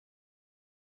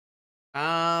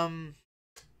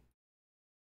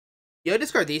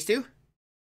 Discard these 2.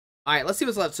 Alright, let's see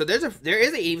what's left. So there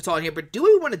is a Yveltal in here, but do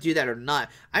we want to do that or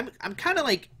not? I'm kind of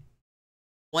like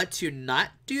want to not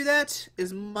do that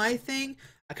is my thing.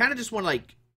 I kind of just want to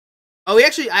like I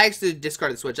actually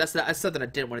discarded the switch. That's something I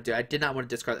didn't want to do. I did not want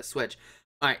to discard the switch.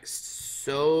 Alright,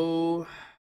 so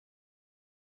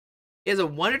he has a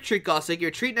 1 retreat cost. So you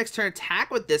retreat next turn, attack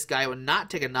with this guy, will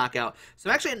not take a knockout. So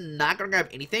I'm actually not gonna grab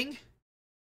anything.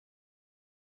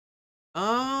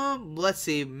 Let's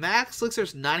see. Max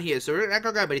Elixir's not here, so we're not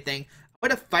gonna grab anything. I'm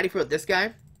gonna fight for this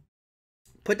guy.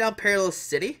 Put down Parallel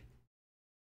City.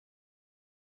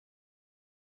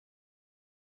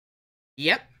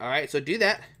 Yep. Alright, so do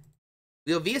that.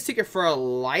 We'll VS Seeker for a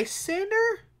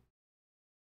Lysander.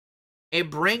 And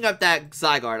bring up that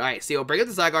Zygarde. Alright, so we'll bring up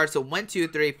the Zygarde. So 1, 2,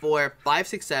 3, 4, 5,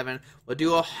 6, 7. We'll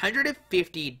do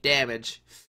 150 damage.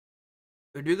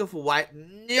 We're going to go for white.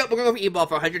 Yep, we're going to go for E-Ball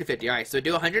for 150. Alright, so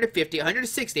do 150,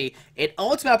 160. And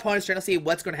only my opponent's trying to see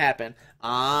what's going to happen.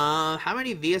 How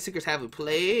many VS Seekers have we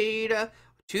played?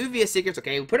 2 VS Seekers.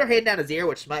 Okay, we put our hand down to 0,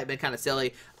 which might have been kind of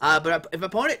silly. But if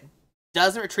opponent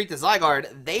doesn't retreat the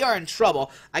Zygarde, they are in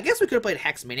trouble. I guess we could have played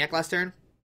Hex Maniac last turn.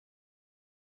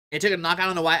 It took a knockout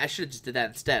on the white. I should have just did that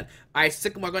instead. Alright,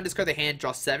 Sycamore, going to discard the hand,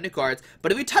 draw 7 new cards.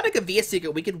 But if we top deck a VS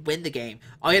Secret, we can win the game.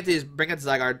 All you have to do is bring out the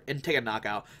Zygarde and take a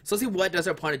knockout. So let's see what does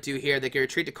our opponent do here. They can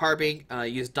retreat to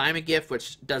Carbink, use Diamond Gift,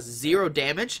 which does 0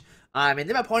 damage. And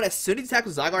then my opponent, as soon as he attacks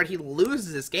with Zygarde, he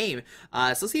loses this game. So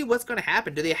let's see what's going to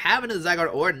happen. Do they have another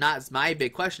Zygarde or not? Is my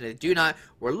big question. If they do not,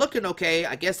 we're looking okay.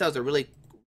 I guess that was a really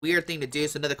weird thing to do.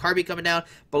 So another Carbink coming down.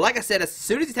 But like I said, as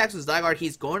soon as he attacks with Zygarde,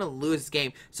 he's going to lose this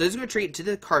game. So he's going to treat to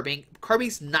the Carbink.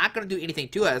 Carbink's not going to do anything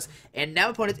to us. And now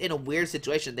opponent's in a weird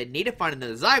situation. They need to find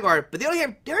another Zygarde, but they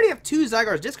already have 2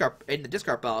 Zygardes discard in the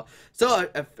discard pile. So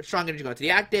a strong energy going to the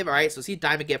active. All right, so see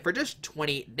Diamond Gift for just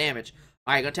 20 damage.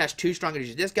 All right, going to attach 2 strong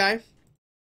energy to this guy.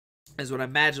 Is what I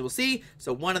imagine we'll see.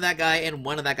 So one of that guy and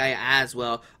one of that guy as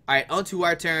well. All right, on to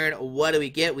our turn. What do we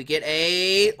get? We get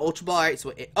a Ultra Ball. All right,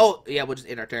 so oh yeah, we'll just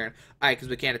end our turn. All right, because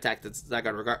we can't attack the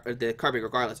Carbink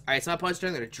regardless. All right, so my opponent's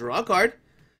turn. They're gonna draw a card.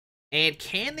 And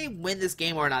can they win this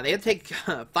game or not? They have to take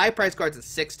 5 prize cards in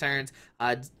 6 turns.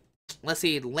 Let's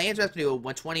see. Lands have to do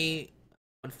 120,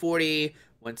 140,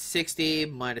 160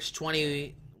 minus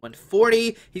 20.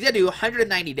 140. He's gonna do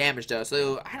 190 damage though,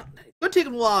 so it's gonna take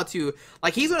him a while to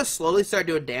he's gonna slowly start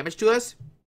doing damage to us.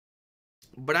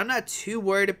 But I'm not too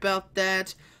worried about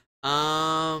that.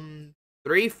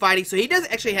 3 fighting, so he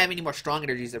doesn't actually have any more strong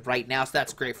energies right now, so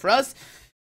that's great for us.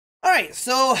 All right,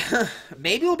 so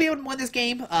maybe we'll be able to win this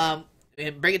game.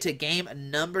 And bring it to game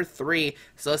number 3.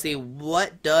 So let's see,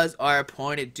 what does our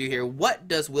opponent do here? What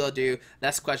does Will do?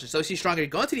 That's the question. So she's stronger.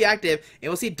 Going to the active, and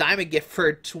we'll see Diamond Gift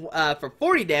for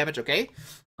 40 damage. Okay.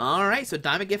 All right. So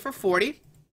Diamond Gift for 40.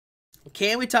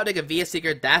 Can we top deck a VS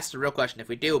Seeker? That's the real question. If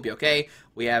we do, we'll be okay.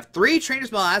 We have 3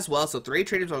 Trainer's Mail as well, so 3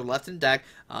 Trainer's Mail left in deck.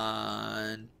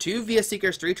 2 VS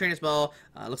Seekers, 3 Trainer's Mail.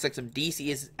 Looks like some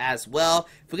DCs as well.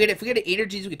 If we get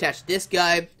energies, we can attach this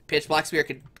guy. Pitch Black Spear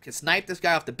can snipe this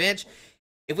guy off the bench.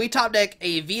 If we top deck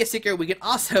a VS Seeker, we can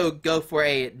also go for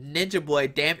a Ninja Boy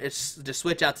damage to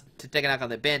switch out to take a knock on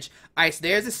the bench. Alright, so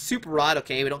there's a Super Rod.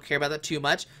 Okay, we don't care about that too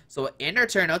much. So we'll end our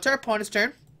turn. Now it's our opponent's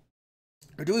turn.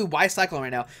 Or do we Y Cyclone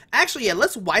right now? Actually, yeah,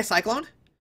 let's Y Cyclone.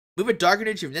 Move a Dark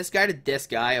Energy from this guy to this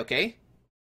guy, okay?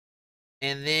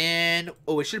 And then,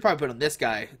 oh, we should probably put on this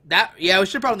guy. Yeah, we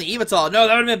should put on the Yveltal. No,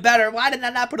 that would have been better. Why did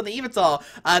I not put on the Yveltal?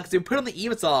 Because we put on the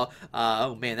Yveltal.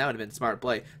 Oh man, that would have been a smart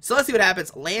play. So let's see what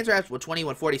happens. Lands Wraps with 20,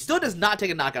 140. Still does not take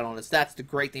a knockout on us. That's the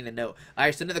great thing to note. All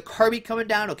right, so another Carbink coming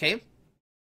down. Okay,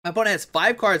 my opponent has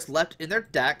 5 cards left in their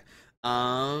deck.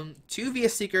 2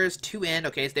 VS Seekers, 2 in.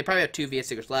 Okay, so they probably have 2 VS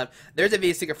Seekers left. There's a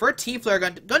VS Seeker for a Team Flare.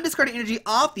 Gun discarding energy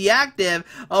off the active.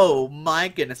 Oh my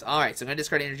goodness. All right, so I'm gonna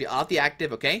discard energy off the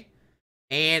active. Okay.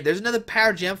 And there's another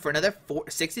Power Gem for another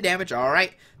 60 damage.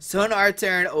 Alright. So on our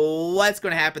turn, what's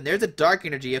going to happen? There's a Dark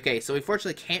Energy. Okay, so we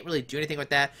fortunately can't really do anything with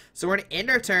that. So we're going to end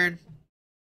our turn.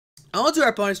 On to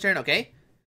our opponent's turn. Okay.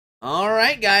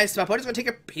 Alright, guys. So my opponent's going to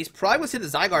take a... He's probably going to send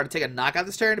the Zygarde to take a knockout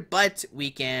this turn. But we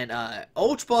can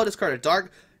Ultra Ball, discard a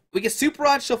Dark. We can Super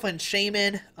Rod, Shuffle, and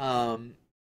Shaman. Some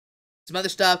other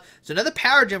stuff. So another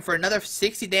Power Gem for another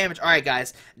 60 damage. Alright,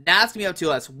 guys. Now it's going to be up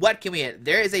to us. What can we hit?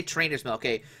 There is a Trainer's Mail.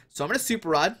 Okay. So I'm going to Super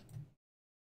Rod.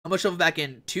 I'm going to shuffle back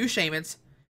in 2 Shamans.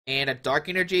 And a Dark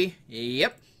Energy.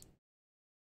 Yep.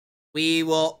 We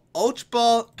will Ultra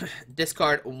Ball.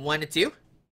 Discard 1 and 2.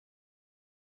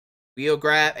 We'll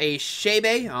grab a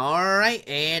Shebe. Alright.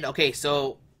 And, okay.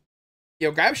 So,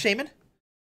 you'll grab Shaman.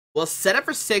 We'll set up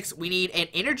for 6. We need an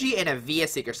energy and a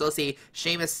VS Seeker. So let's see.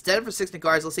 Shaman set up for 6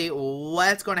 cards. Let's see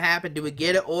what's going to happen. Do we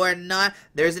get it or not?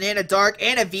 There's an a Dark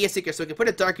and a VS Seeker. So we can put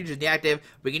a Dark Energy in the active.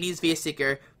 We can use VS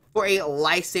Seeker for a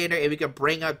Lysander, and we can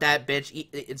bring up that bench,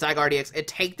 Zygarde EX, and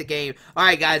take the game.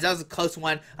 Alright, guys. That was a close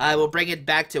one. We'll bring it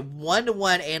back to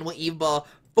 1-1, and we'll Eve Ball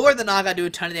for the knockout, do a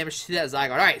ton of damage to that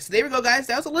Zygarde. Alright, so there we go, guys.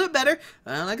 That was a little better.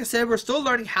 Like I said, we're still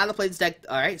learning how to play this deck.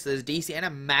 Alright, so there's DC and a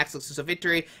max exclusive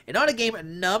victory. And on to game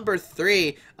number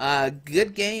 3.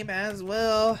 Good game as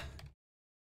well.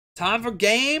 Time for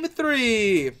game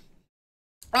 3.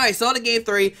 Alright, so on to game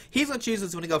 3, he's going to choose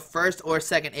who's going to go first or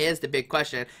second is the big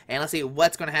question. And let's see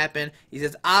what's going to happen. He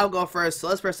says, I'll go first. So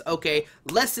let's press OK.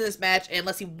 Let's see this match and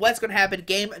let's see what's going to happen.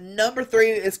 Game number 3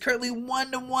 is currently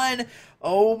 1-1.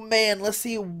 Oh man, let's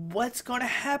see what's going to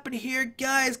happen here,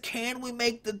 guys. Can we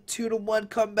make the 2-1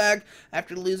 comeback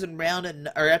after losing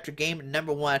after game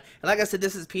number 1? And like I said,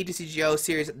 this is PTCGO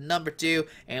series number 2.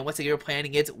 And once again, we're playing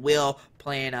against Will,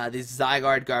 playing this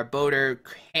Zygarde, Garbodor,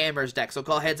 Hammers deck. So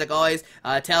call heads like always.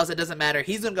 Tails, it doesn't matter.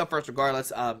 He's going to go first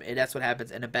regardless. And that's what happens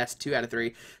in a best 2 out of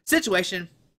 3 situation.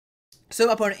 So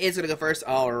my opponent is going to go first.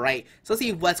 Alright. So let's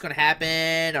see what's going to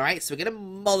happen. Alright, so we get a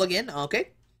mulligan. Okay.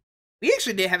 We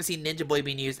actually haven't seen Ninja Boy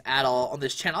being used at all on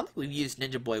this channel. I think we've used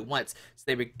Ninja Boy once. So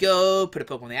there we go. Put a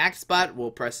Pokemon in the active spot.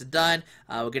 We'll press done.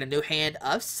 We'll get a new hand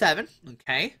of 7.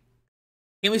 Okay.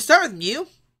 Can we start with Mew?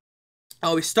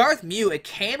 Oh, we start with Mew, and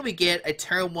can we get a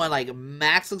turn 1, like,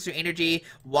 max elixir energy,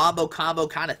 wombo combo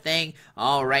kind of thing?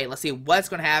 Alright, let's see what's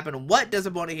going to happen. What does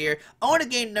opponent here? On to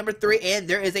game number 3, and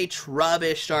there is a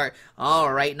Trubbish start.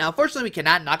 Alright, now, unfortunately, we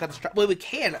cannot knock out the Trubbish. Well,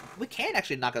 we can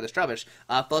actually knock out the Trubbish.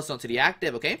 Flowstone to the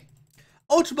active, okay?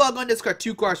 Ultra Ball going to discard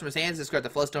 2 cards from his hands, discard the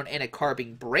Flowstone and a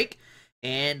Carbink break.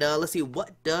 And, let's see,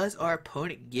 what does our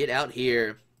opponent get out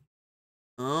here?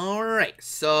 Alright,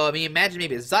 so, I mean, imagine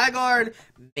maybe a Zygarde,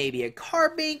 maybe a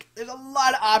Carbink. There's a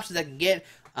lot of options I can get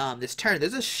this turn.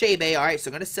 There's a Shebe, alright, so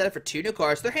I'm going to set up for 2 new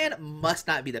cards. Their hand must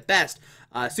not be the best.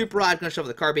 Super Rod, going to show up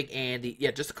the Carbink, and,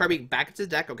 just the Carbink back into the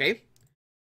deck, okay?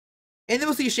 And then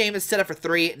we'll see Seamus set up for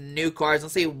 3 new cards.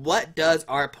 Let's see, what does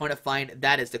our opponent find?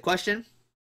 That is the question.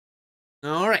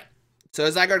 Alright, so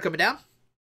Zygarde coming down.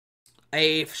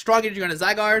 A strong energy on a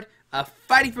Zygarde.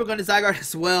 Fighting for going to Zygarde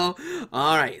as well.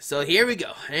 Alright, so here we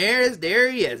go.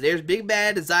 There he is. There's Big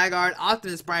Bad Zygarde,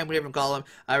 Optimus Prime, whatever you call him.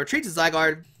 Retreats to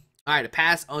Zygarde. Alright, a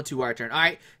pass onto our turn.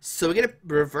 Alright, so we get a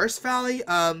Reverse Valley.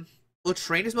 We'll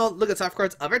train as well. Look at top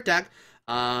cards of our deck.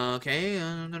 Okay,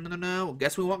 no.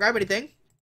 Guess we won't grab anything.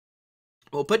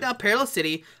 We'll put down Parallel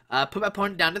City. Put my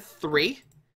opponent down to 3.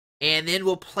 And then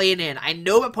we'll play it in. I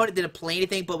know my opponent didn't play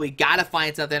anything, but we gotta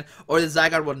find something, or the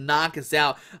Zygarde will knock us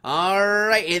out.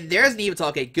 Alright, and there's an Yveltal.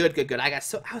 Okay, good. I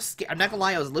was scared. I'm not gonna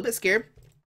lie, I was a little bit scared.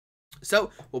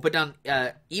 So, we'll put down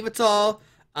Yveltal.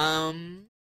 We'll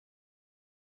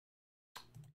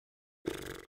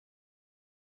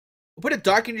put a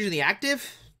Dark Energy in the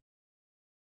active.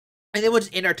 And then we'll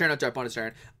just end our turn up to our opponent's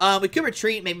turn. We could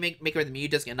retreat, maybe make sure the Mew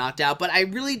doesn't get knocked out, but I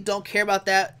really don't care about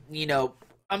that, you know.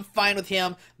 I'm fine with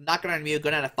him knocking on Mew,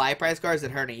 going down to 5 prize cards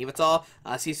and hurting Yveltal.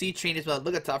 CC train as well.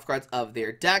 Look at top cards of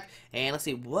their deck, and let's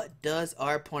see what does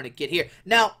our opponent get here.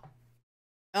 Now,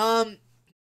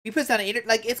 he puts down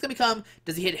like it's gonna become.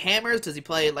 Does he hit hammers? Does he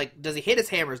play like? Does he hit his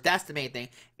hammers? That's the main thing.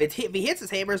 If he hits his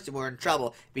hammers, we're in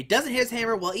trouble. If he doesn't hit his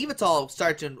hammer, well, Yveltal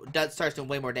starts doing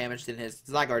way more damage than his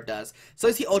Zygarde does. So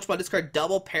I see Ultra Ball discard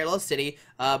double Parallel City.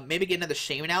 Maybe get another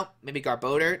Shaman out. Maybe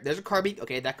Garbodor. There's a Carbink.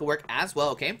 Okay, that could work as well.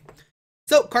 Okay.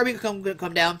 So, Carbink will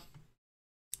come down.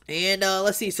 And,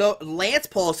 let's see. So, Lance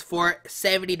Pulse for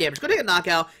 70 damage. Go take a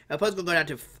knockout. My opponent's going to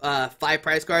go down to 5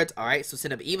 prize cards. Alright, so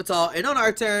send up Yveltal. And on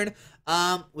our turn,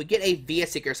 we get a Via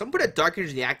Seeker. So, I'm going to put a Dark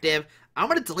Energy in the active. I'm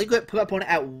going to delinquent, put my opponent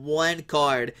at 1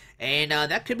 card. And,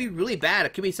 that could be really bad.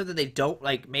 It could be something they don't,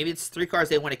 like, maybe it's 3 cards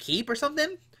they want to keep or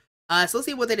something. So, let's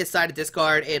see what they decide to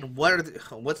discard and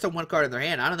what's the 1 card in their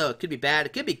hand. I don't know. It could be bad.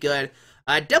 It could be good.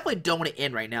 I definitely don't want to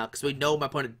end right now because we know my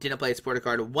opponent didn't play a supporter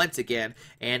card once again.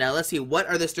 And let's see, what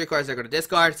are those 3 cards they're going to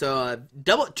discard? So,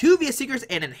 2 Via Seekers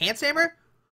and Enhanced Hammer.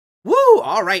 Woo!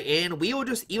 Alright, and we will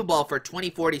just Evil Ball for 20,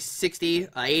 40, 60,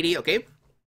 80, okay?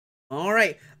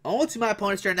 Alright, on to my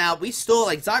opponent's turn now. We still,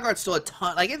 like, Zygarde's still a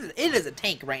ton, like, it is a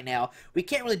tank right now. We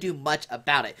can't really do much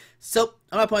about it. So,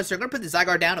 on my opponent's turn, I'm going to put the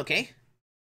Zygarde down, okay?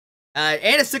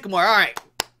 And a Sycamore, alright.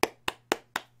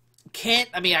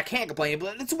 I can't complain,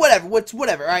 but it's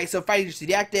whatever. Alright, so fighting to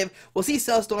the active. We'll see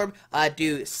Cellstorm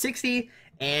do 60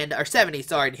 or 70,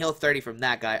 sorry, and heal 30 from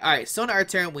that guy. Alright, so on our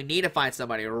turn, we need to find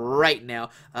somebody right now.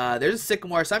 There's a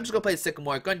Sycamore, so I'm just gonna play the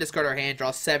Sycamore. Go and discard our hand,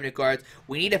 draw 70 cards.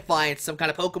 We need to find some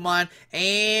kind of Pokemon.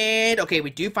 And okay, we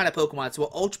do find a Pokemon. So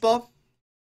we'll Ultra Ball.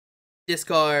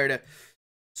 Discard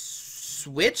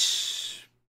Switch.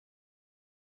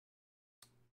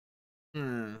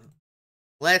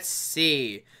 Let's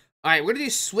see. Alright, we're gonna do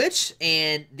Switch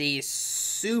and the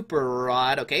Super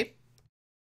Rod, okay.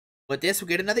 With this, we'll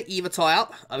get another Yveltal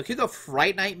out. We could go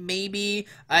Fright Knight, maybe.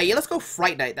 Yeah, let's go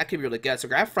Fright Knight. That could be really good. So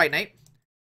grab Fright Knight.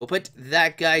 We'll put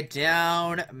that guy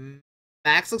down.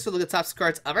 Max looks to look at the top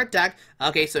cards of our deck.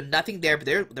 Okay, so nothing there, but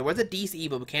there was a DC,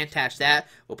 but we can't attach that.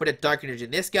 We'll put a Dark Energy in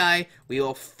this guy. We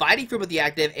will Fighting Fruit with the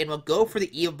active, and we'll go for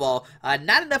the Evil Ball.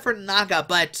 Not enough for knockout,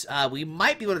 but we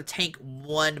might be able to tank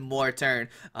 1 more turn.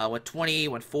 120,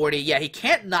 140. Yeah, he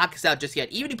can't knock us out just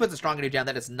yet. Even if he puts a Strong Energy down,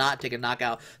 that does not take a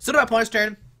knockout. So to my opponent's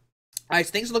turn. Alright,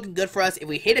 so things are looking good for us. If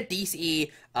we hit a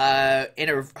DCE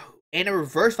in a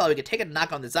reverse fall, we can take a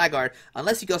knock on the Zygarde.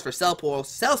 Unless he goes for Cell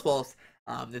Pulse.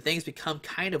 The things become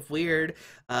kind of weird.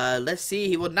 Let's see.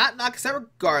 He will not knock us out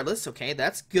regardless. Okay,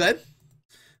 that's good.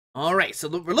 Alright, so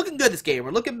we're looking good this game.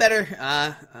 We're looking better.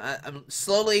 I'm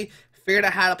slowly Figured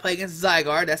out how to play against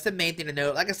Zygarde. That's the main thing to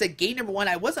note. Like I said, game number 1,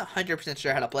 I wasn't 100%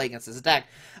 sure how to play against this deck.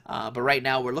 But right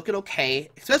now, we're looking okay.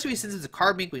 Especially since it's a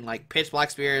Carbink, we can like pitch Black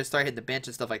Spear, start hitting the bench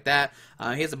and stuff like that.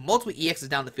 He has multiple EXs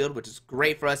down the field, which is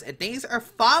great for us. And things are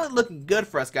finally looking good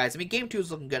for us, guys. I mean, game 2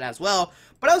 is looking good as well.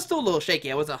 But I was still a little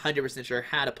shaky. I wasn't 100% sure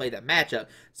how to play that matchup.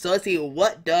 So let's see,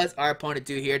 what does our opponent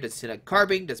do here? Does hit a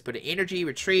Carbink? Does put an energy,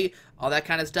 retreat, all that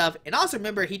kind of stuff. And also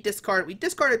remember, we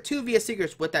discarded 2 VS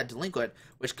Seekers with that Delinquent,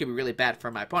 which could be really bad for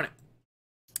my opponent.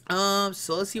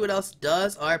 So let's see what else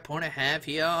does our opponent have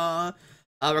here.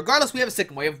 Regardless, we have a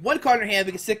Sycamore. We have 1 card in our hand.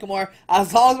 We can Sycamore.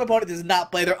 As long as my opponent does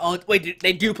not play their own. Wait,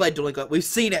 they do play Delinquent. We've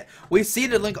seen it. We've seen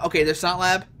the Delinquent. Okay, there's Silent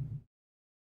Lab.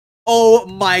 Oh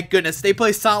my goodness, they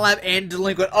play Silent Lab and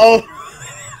Delinquent. Oh.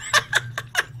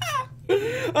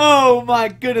 Oh my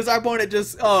goodness, our opponent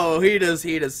just, he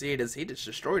just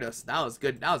destroyed us. That was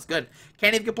good.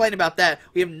 Can't even complain about that.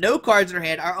 We have no cards in our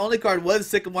hand. Our only card was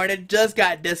Sycamore and it just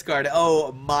got discarded.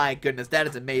 Oh my goodness, that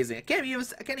is amazing. I can't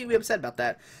even be upset about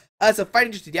that. So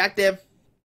fighting just deactive.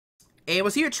 And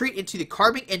we'll see a retreat into the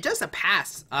Carbink and just a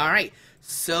pass. Alright.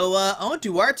 So on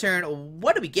to our turn.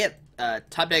 What do we get?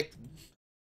 Top deck.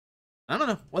 I don't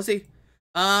know. We'll see.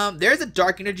 There's a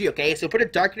Dark Energy, okay? So put a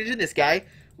Dark Energy in this guy.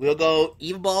 We'll go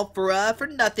Yveltal for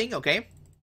nothing, okay?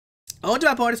 On to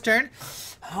my opponent's turn.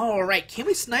 Alright, can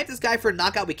we snipe this guy for a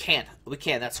knockout? We can.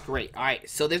 That's great. Alright,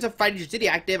 so there's a Fighting City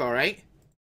active, alright.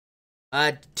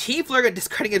 Team Flurga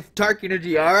discarding a Dark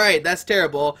Energy. Alright, that's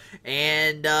terrible.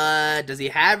 And, does he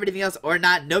have anything else or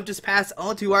not? Nope, just pass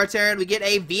on to our turn. We get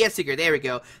a VS Seeker. There we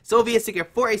go. So, VS Seeker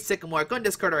for a Sycamore. Go and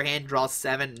discard our hand, draw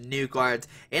 7 new cards.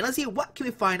 And let's see, what can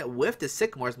we find with the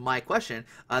Sycamore is my question.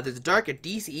 There's a Dark, a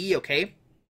DCE, okay.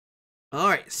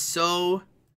 Alright, so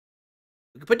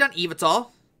we can put down Yveltal.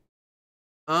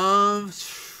 I'm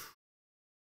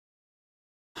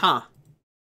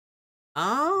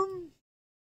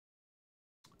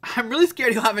really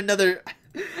scared he'll have another.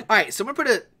 Alright, so I'm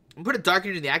gonna put a Dark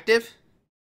into the active.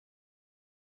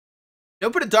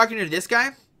 Don't put a Dark into this guy.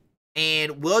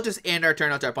 And we'll just end our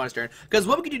turn onto our opponent's turn. Because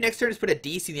what we can do next turn is put a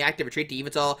DC in the active, retreat to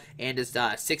Yveltal, and just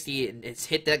 60, and it's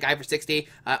hit that guy for 60.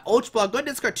 Ultra Ball, go ahead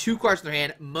and discard 2 cards in their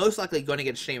hand. Most likely going to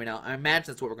get a Shaman out. I imagine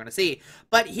that's what we're going to see.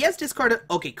 But he has discarded,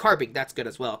 okay, Carbink, that's good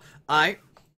as well. Alright,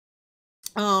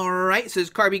 so there's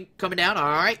Carbink coming down,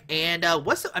 alright. And I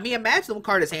mean, imagine the one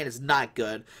card in his hand is not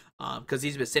good. Because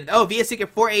he's been sitting, VS Seeker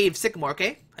for a Sycamore,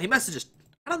 okay. He must have just,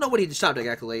 I don't know what he just shot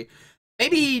exactly.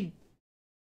 Maybe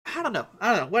I don't know,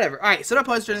 whatever. Alright, so our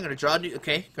opponent's turn, gonna draw some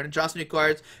new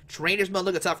cards. Trainer's Mode,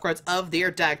 look at top cards of their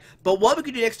deck. But what we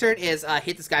can do next turn is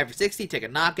hit this guy for 60, take a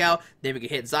knockout, then we can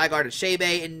hit Zygarde and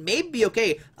Shebe, and maybe be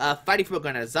okay. Fighting for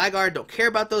going to Zygarde, don't care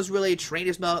about those really.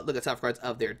 Trainer's Mode, look at top cards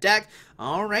of their deck.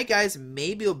 Alright guys,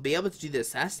 maybe we'll be able to do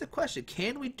this. That's the question,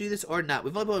 can we do this or not?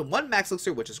 We've only played 1 Max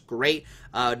Elixir, which is great.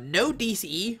 No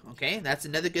DCE, okay, that's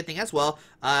another good thing as well.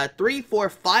 3, 4,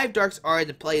 5 Darks are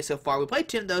in play so far. We played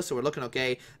 10 of those, so we're looking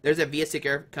okay. There's a VS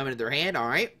Seeker coming to their hand,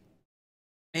 alright.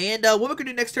 And what we're going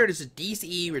to do next turn is just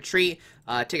DCE, retreat,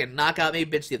 take a knockout, maybe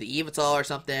bench the Yveltal or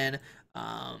something.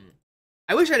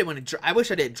 I wish I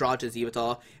didn't draw to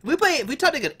Yveltal. If we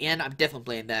top deck an N, I'm definitely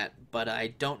playing that, but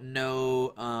I don't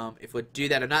know if we'll do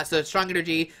that or not. So Strong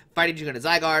Energy, Fighting Energy, going to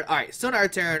Zygarde. Alright, so on our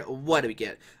turn, what do we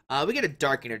get? We get a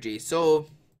Dark Energy. So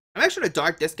I'm actually going to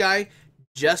Dark this guy,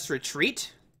 just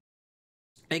retreat,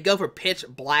 and go for Pitch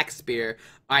Black Spear.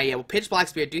 Alright, yeah, we'll Pitch Black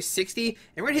Spear, do 60, and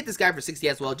we're going to hit this guy for 60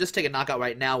 as well. Just take a knockout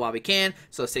right now while we can.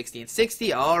 So 60 and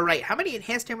 60. Alright, how many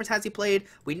Enhanced Hammers has he played?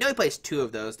 We know he plays 2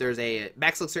 of those. There's a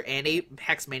Max Elixir and a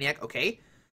Hex Maniac. Okay.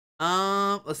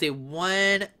 Let's see.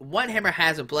 One Hammer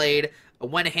hasn't played.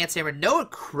 1 Enhanced Hammer. No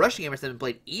Crushing Hammers haven't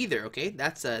played either. Okay,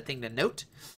 that's a thing to note.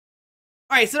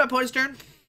 Alright, so my opponent's turn.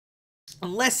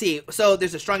 Let's see. So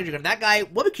there's a Strong Energy on that guy.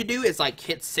 What we could do is like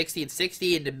hit 60 and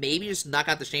 60 and maybe just knock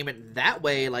out the Shaman that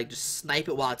way, like just snipe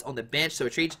it while it's on the bench. So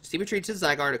retreats to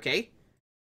Zygarde, okay.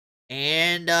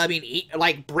 And I mean,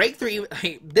 like breakthrough.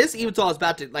 This Yveltal is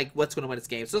about to what's going to win this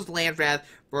game. So it's Land Wrath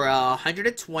for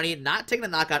 120, not taking a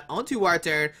knockout onto our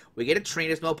turn. We get a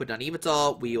Trainer's Mode, put down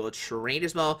Yveltal. We will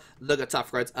Trainer's Mode. Look at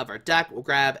top cards of our deck. We'll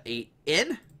grab a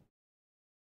in.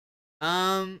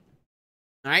 All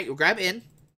right, we'll grab in.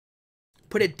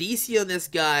 Put a DC on this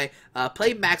guy,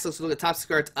 play Max Elixir, look at top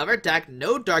cards of our deck,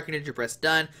 no Dark Energy, press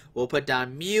done. We'll put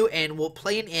down Mew, and we'll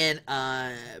play an in,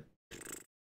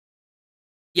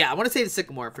 yeah, I want to say the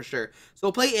Sycamore for sure. So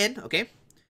we'll play in, okay.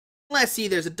 Let's see,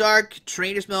 there's a Dark,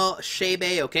 Trainer's Mill,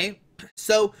 Shebe, okay.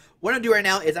 So what I'm going to do right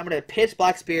now is I'm going to pitch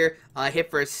Black Spear,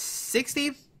 hit for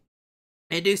 60.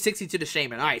 and do 62 to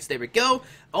Shaman. Alright, so there we go.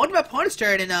 On to my opponent's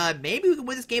turn, and maybe we can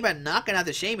win this game by knocking out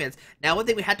the Shamans. Now, one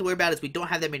thing we have to worry about is we don't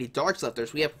have that many Darks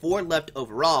left. We have 4 left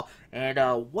overall. And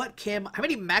how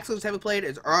many Max Elixirs have we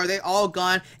played? Are they all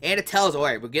gone? And it tells,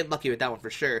 alright, we're getting lucky with that one for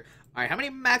sure. Alright, how many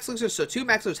Max Elixirs? So 2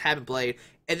 Max Elixirs haven't played.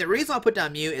 And the reason I'll put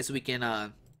down Mew is we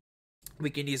can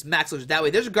use Max Elixirs that way.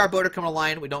 There's a Garbodor coming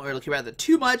online. We don't really care about that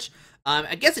too much.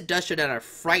 I guess it does shut down our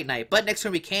Fright Knight, but next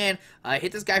turn we can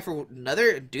hit this guy for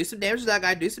do some damage to that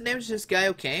guy, do some damage to this guy.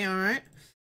 Okay,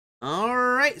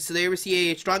 alright, so there we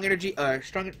see a strong energy,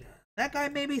 that guy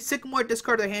maybe. Sycamore,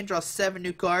 discard their hand, draw 7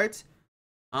 new cards.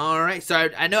 Alright, so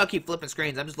I know I keep flipping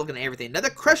screens, I'm just looking at everything. Another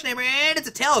Crush Hammer, and it's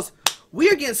a Tails. We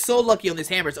are getting so lucky on these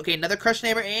hammers. Okay, another Crush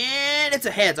Hammer, and it's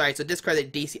a Heads. Alright, so discard the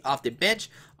DC off the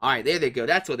bench. Alright, there they go,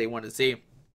 that's what they wanted to see.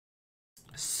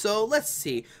 So let's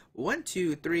see. 1,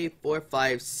 2, 3, 4,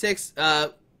 5, 6.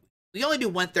 We only do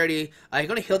 130. You're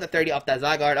gonna heal that 30 off that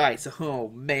Zygarde. Alright, so oh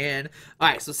man.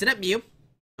 Alright, so send up Mew.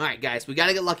 Alright guys, we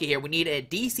gotta get lucky here. We need a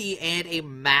DC and a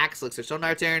Max Elixir. So on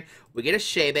our turn, we get a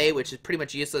Shebe, which is pretty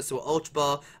much useless. So Ultra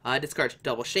Ball, discard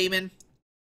double Shaman.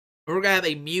 We're gonna have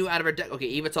a Mew out of our deck.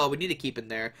 Okay, Yveltal, we need to keep in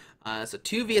there. So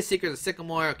 2 VS Seekers, a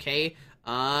Sycamore, okay.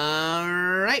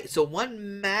 Alright, so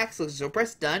 1 Max Elixir. So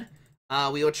press done.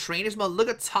 We will Trainer's Mode. Look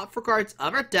at top 4 cards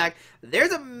of our deck.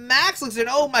 There's a Max Elixir.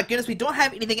 Oh my goodness, we don't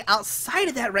have anything outside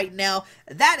of that right now.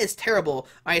 That is terrible.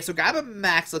 Alright, so grab a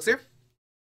Max Elixir.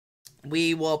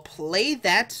 We will play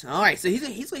that. Alright, so he's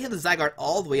gonna hit the Zygarde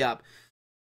all the way up.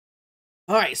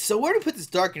 Alright, so where do we put this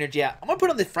Dark Energy at? I'm gonna put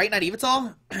on the Fright Knight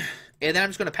Yveltal. And then I'm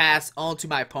just going to pass on to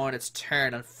my opponent's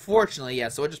turn. Unfortunately, yeah,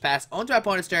 so we'll just pass on to my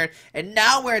opponent's turn. And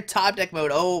now we're in top deck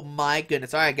mode. Oh my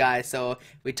goodness. Alright, guys. So,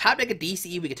 if we top deck a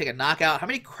DC, we can take a knockout. How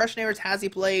many Crush Hammers has he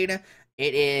played?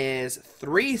 It is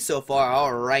 3 so far.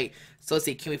 Alright. So, let's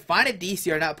see. Can we find a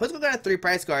DC or not? Put's going to go to 3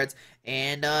 price cards.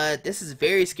 And this is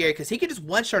very scary because he can just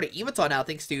one-shot an Yveltal now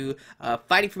thanks to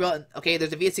Fighting for Belt. Okay,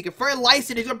 there's a VS Seeker for a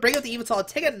License. He's going to bring up the Yveltal and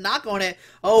take a knock on it.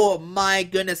 Oh my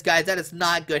goodness, guys. That is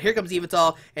not good. Here comes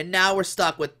Yveltal. And now we're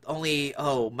stuck with only,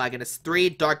 oh my goodness,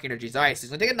 3 Dark Energies. Alright, so he's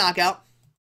going to take a knockout.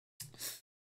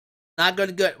 Not going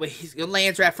to good. Wait, he's going to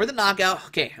Lands Wrap for the knockout.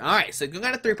 Okay, alright. So he's going to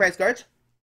go to 3 price cards.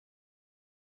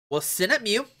 We'll send up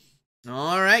Mew.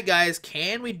 Alright, guys.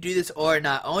 Can we do this or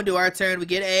not? On to our turn. We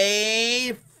get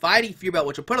a Fighting Fury Belt,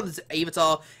 which we'll put on this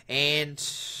Yveltal and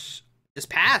just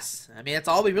pass. I mean, that's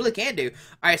all we really can do.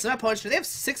 Alright, so my opponents, they have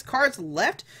 6 cards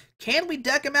left. Can we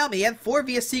deck them out? They have 4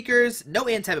 VS Seekers. No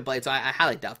Ents haven't played, so I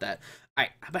highly doubt that.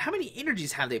 Alright, but how many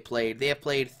energies have they played? They have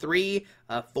played 3,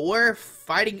 4,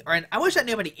 Fighting, or I wish I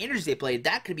knew how many energies they played.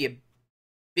 That could be a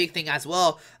big thing as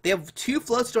well. They have 2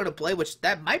 Floatstone to play, which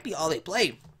that might be all they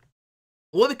played.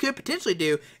 What we could potentially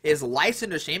do is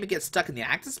License or Shame and get stuck in the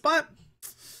active spot.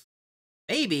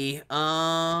 Maybe.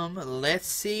 Let's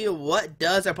see. What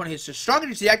does our opponent hit? Strong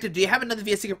Energy active. Do you have another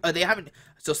VS Seeker? Oh, they haven't.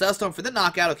 So Cellstone for the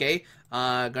knockout. Okay.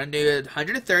 Gonna do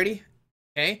 130.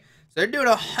 Okay. So they're doing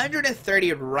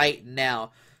 130 right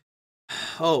now.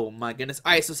 Oh my goodness.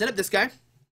 Alright, so set up this guy.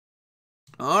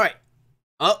 Alright.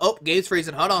 Oh, game's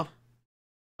freezing. Hold on.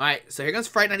 Alright, so here comes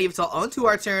Fright Knight Yveltal onto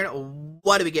our turn.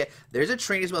 What do we get? There's a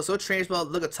Trainer's Belt. So Trainer's Belt.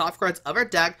 Look at top cards of our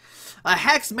deck. A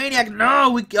Hex Maniac.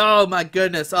 No, oh my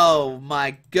goodness. Oh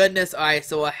my goodness. Alright,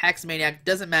 so a Hex Maniac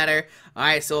doesn't matter.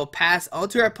 Alright, so we'll pass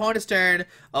onto our opponent's turn.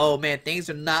 Oh man, things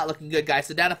are not looking good, guys.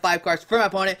 So down to 5 cards for my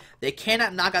opponent. They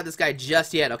cannot knock out this guy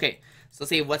just yet. Okay, so let's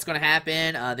see what's going to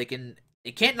happen. They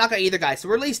can't knock out either guy. So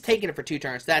we're at least taking it for 2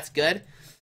 turns. That's good.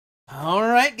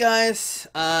 Alright, guys.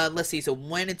 Let's see. So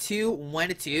 1 and 2, 1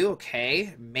 and 2.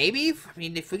 Okay, maybe. I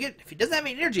mean, if he doesn't have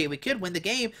any energy, we could win the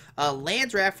game.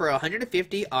 Lands Wrap for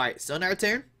 150. Alright, so in our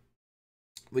turn,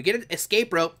 we get an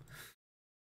Escape Rope.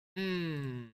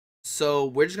 So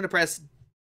we're just gonna press.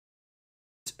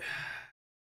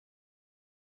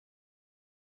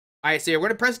 Alright, so we're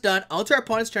gonna press done. Onto our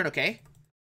opponent's turn. Okay.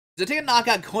 So take a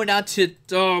knockout, going down to.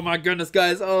 Oh my goodness,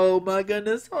 guys. Oh my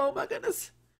goodness. Oh my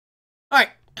goodness.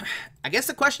 Alright. I guess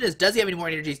the question is, does he have any more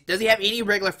energies? Does he have any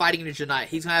regular fighting energy or not?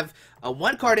 He's going to have a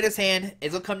 1 card in his hand.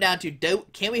 It's going to come down to,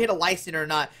 can we hit a License or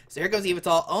not? So here goes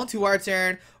Yveltal onto our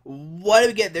turn. What do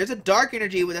we get? There's a Dark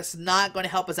Energy, but that's not going to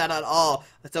help us out at all.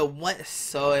 So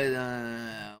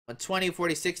 120,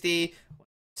 40, 60,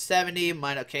 70,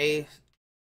 okay.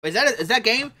 Wait, is that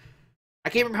game? I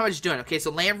can't remember how much it's doing. Okay,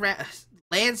 so Lands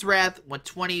Wrath,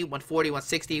 120, 140,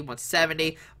 160,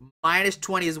 170, minus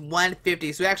 20 is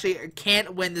 150, so we actually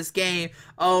can't win this game.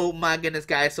 Oh my goodness,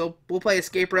 guys. So we'll play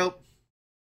Escape Rope.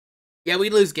 Yeah, we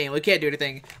lose game. We can't do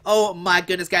anything. Oh my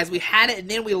goodness, guys. We had it and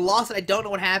then we lost it. I don't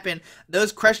know what happened.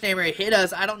 Those Crush Hammer hit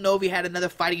us. I don't know if we had another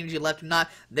fighting energy left or not.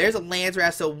 There's a Lands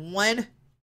Wrath, so 1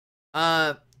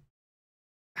 How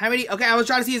many? Okay, I was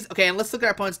trying to see his. Okay, and let's look at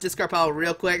our opponent's discard pile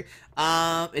real quick.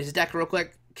 His deck real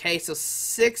quick. Okay, so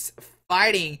 6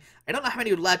 fighting. I don't know how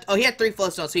many left. Oh, he had 3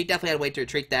 Floatstones, so he definitely had a way to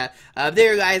retreat that.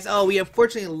 There, guys. Oh, we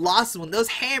unfortunately lost one. Those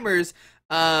hammers,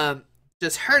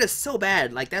 just hurt us so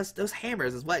bad. Like, those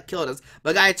hammers is what killed us.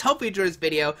 But, guys, hope you enjoyed this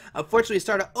video. Unfortunately, we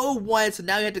started 0-1, so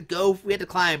now we have to go. We have to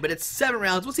climb, but it's 7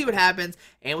 rounds. We'll see what happens,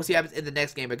 and we'll see what happens in the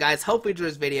next game. But, guys, hope you enjoyed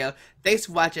this video. Thanks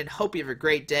for watching. Hope you have a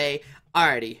great day.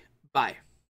 Alrighty, bye.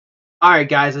 Alright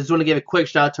guys, I just want to give a quick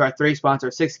shout out to our 3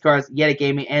 sponsors, 60 Cards, Yeti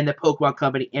Gaming, and the Pokemon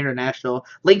Company International.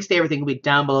 Links to everything will be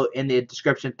down below in the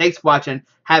description. Thanks for watching.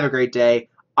 Have a great day.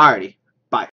 Alrighty.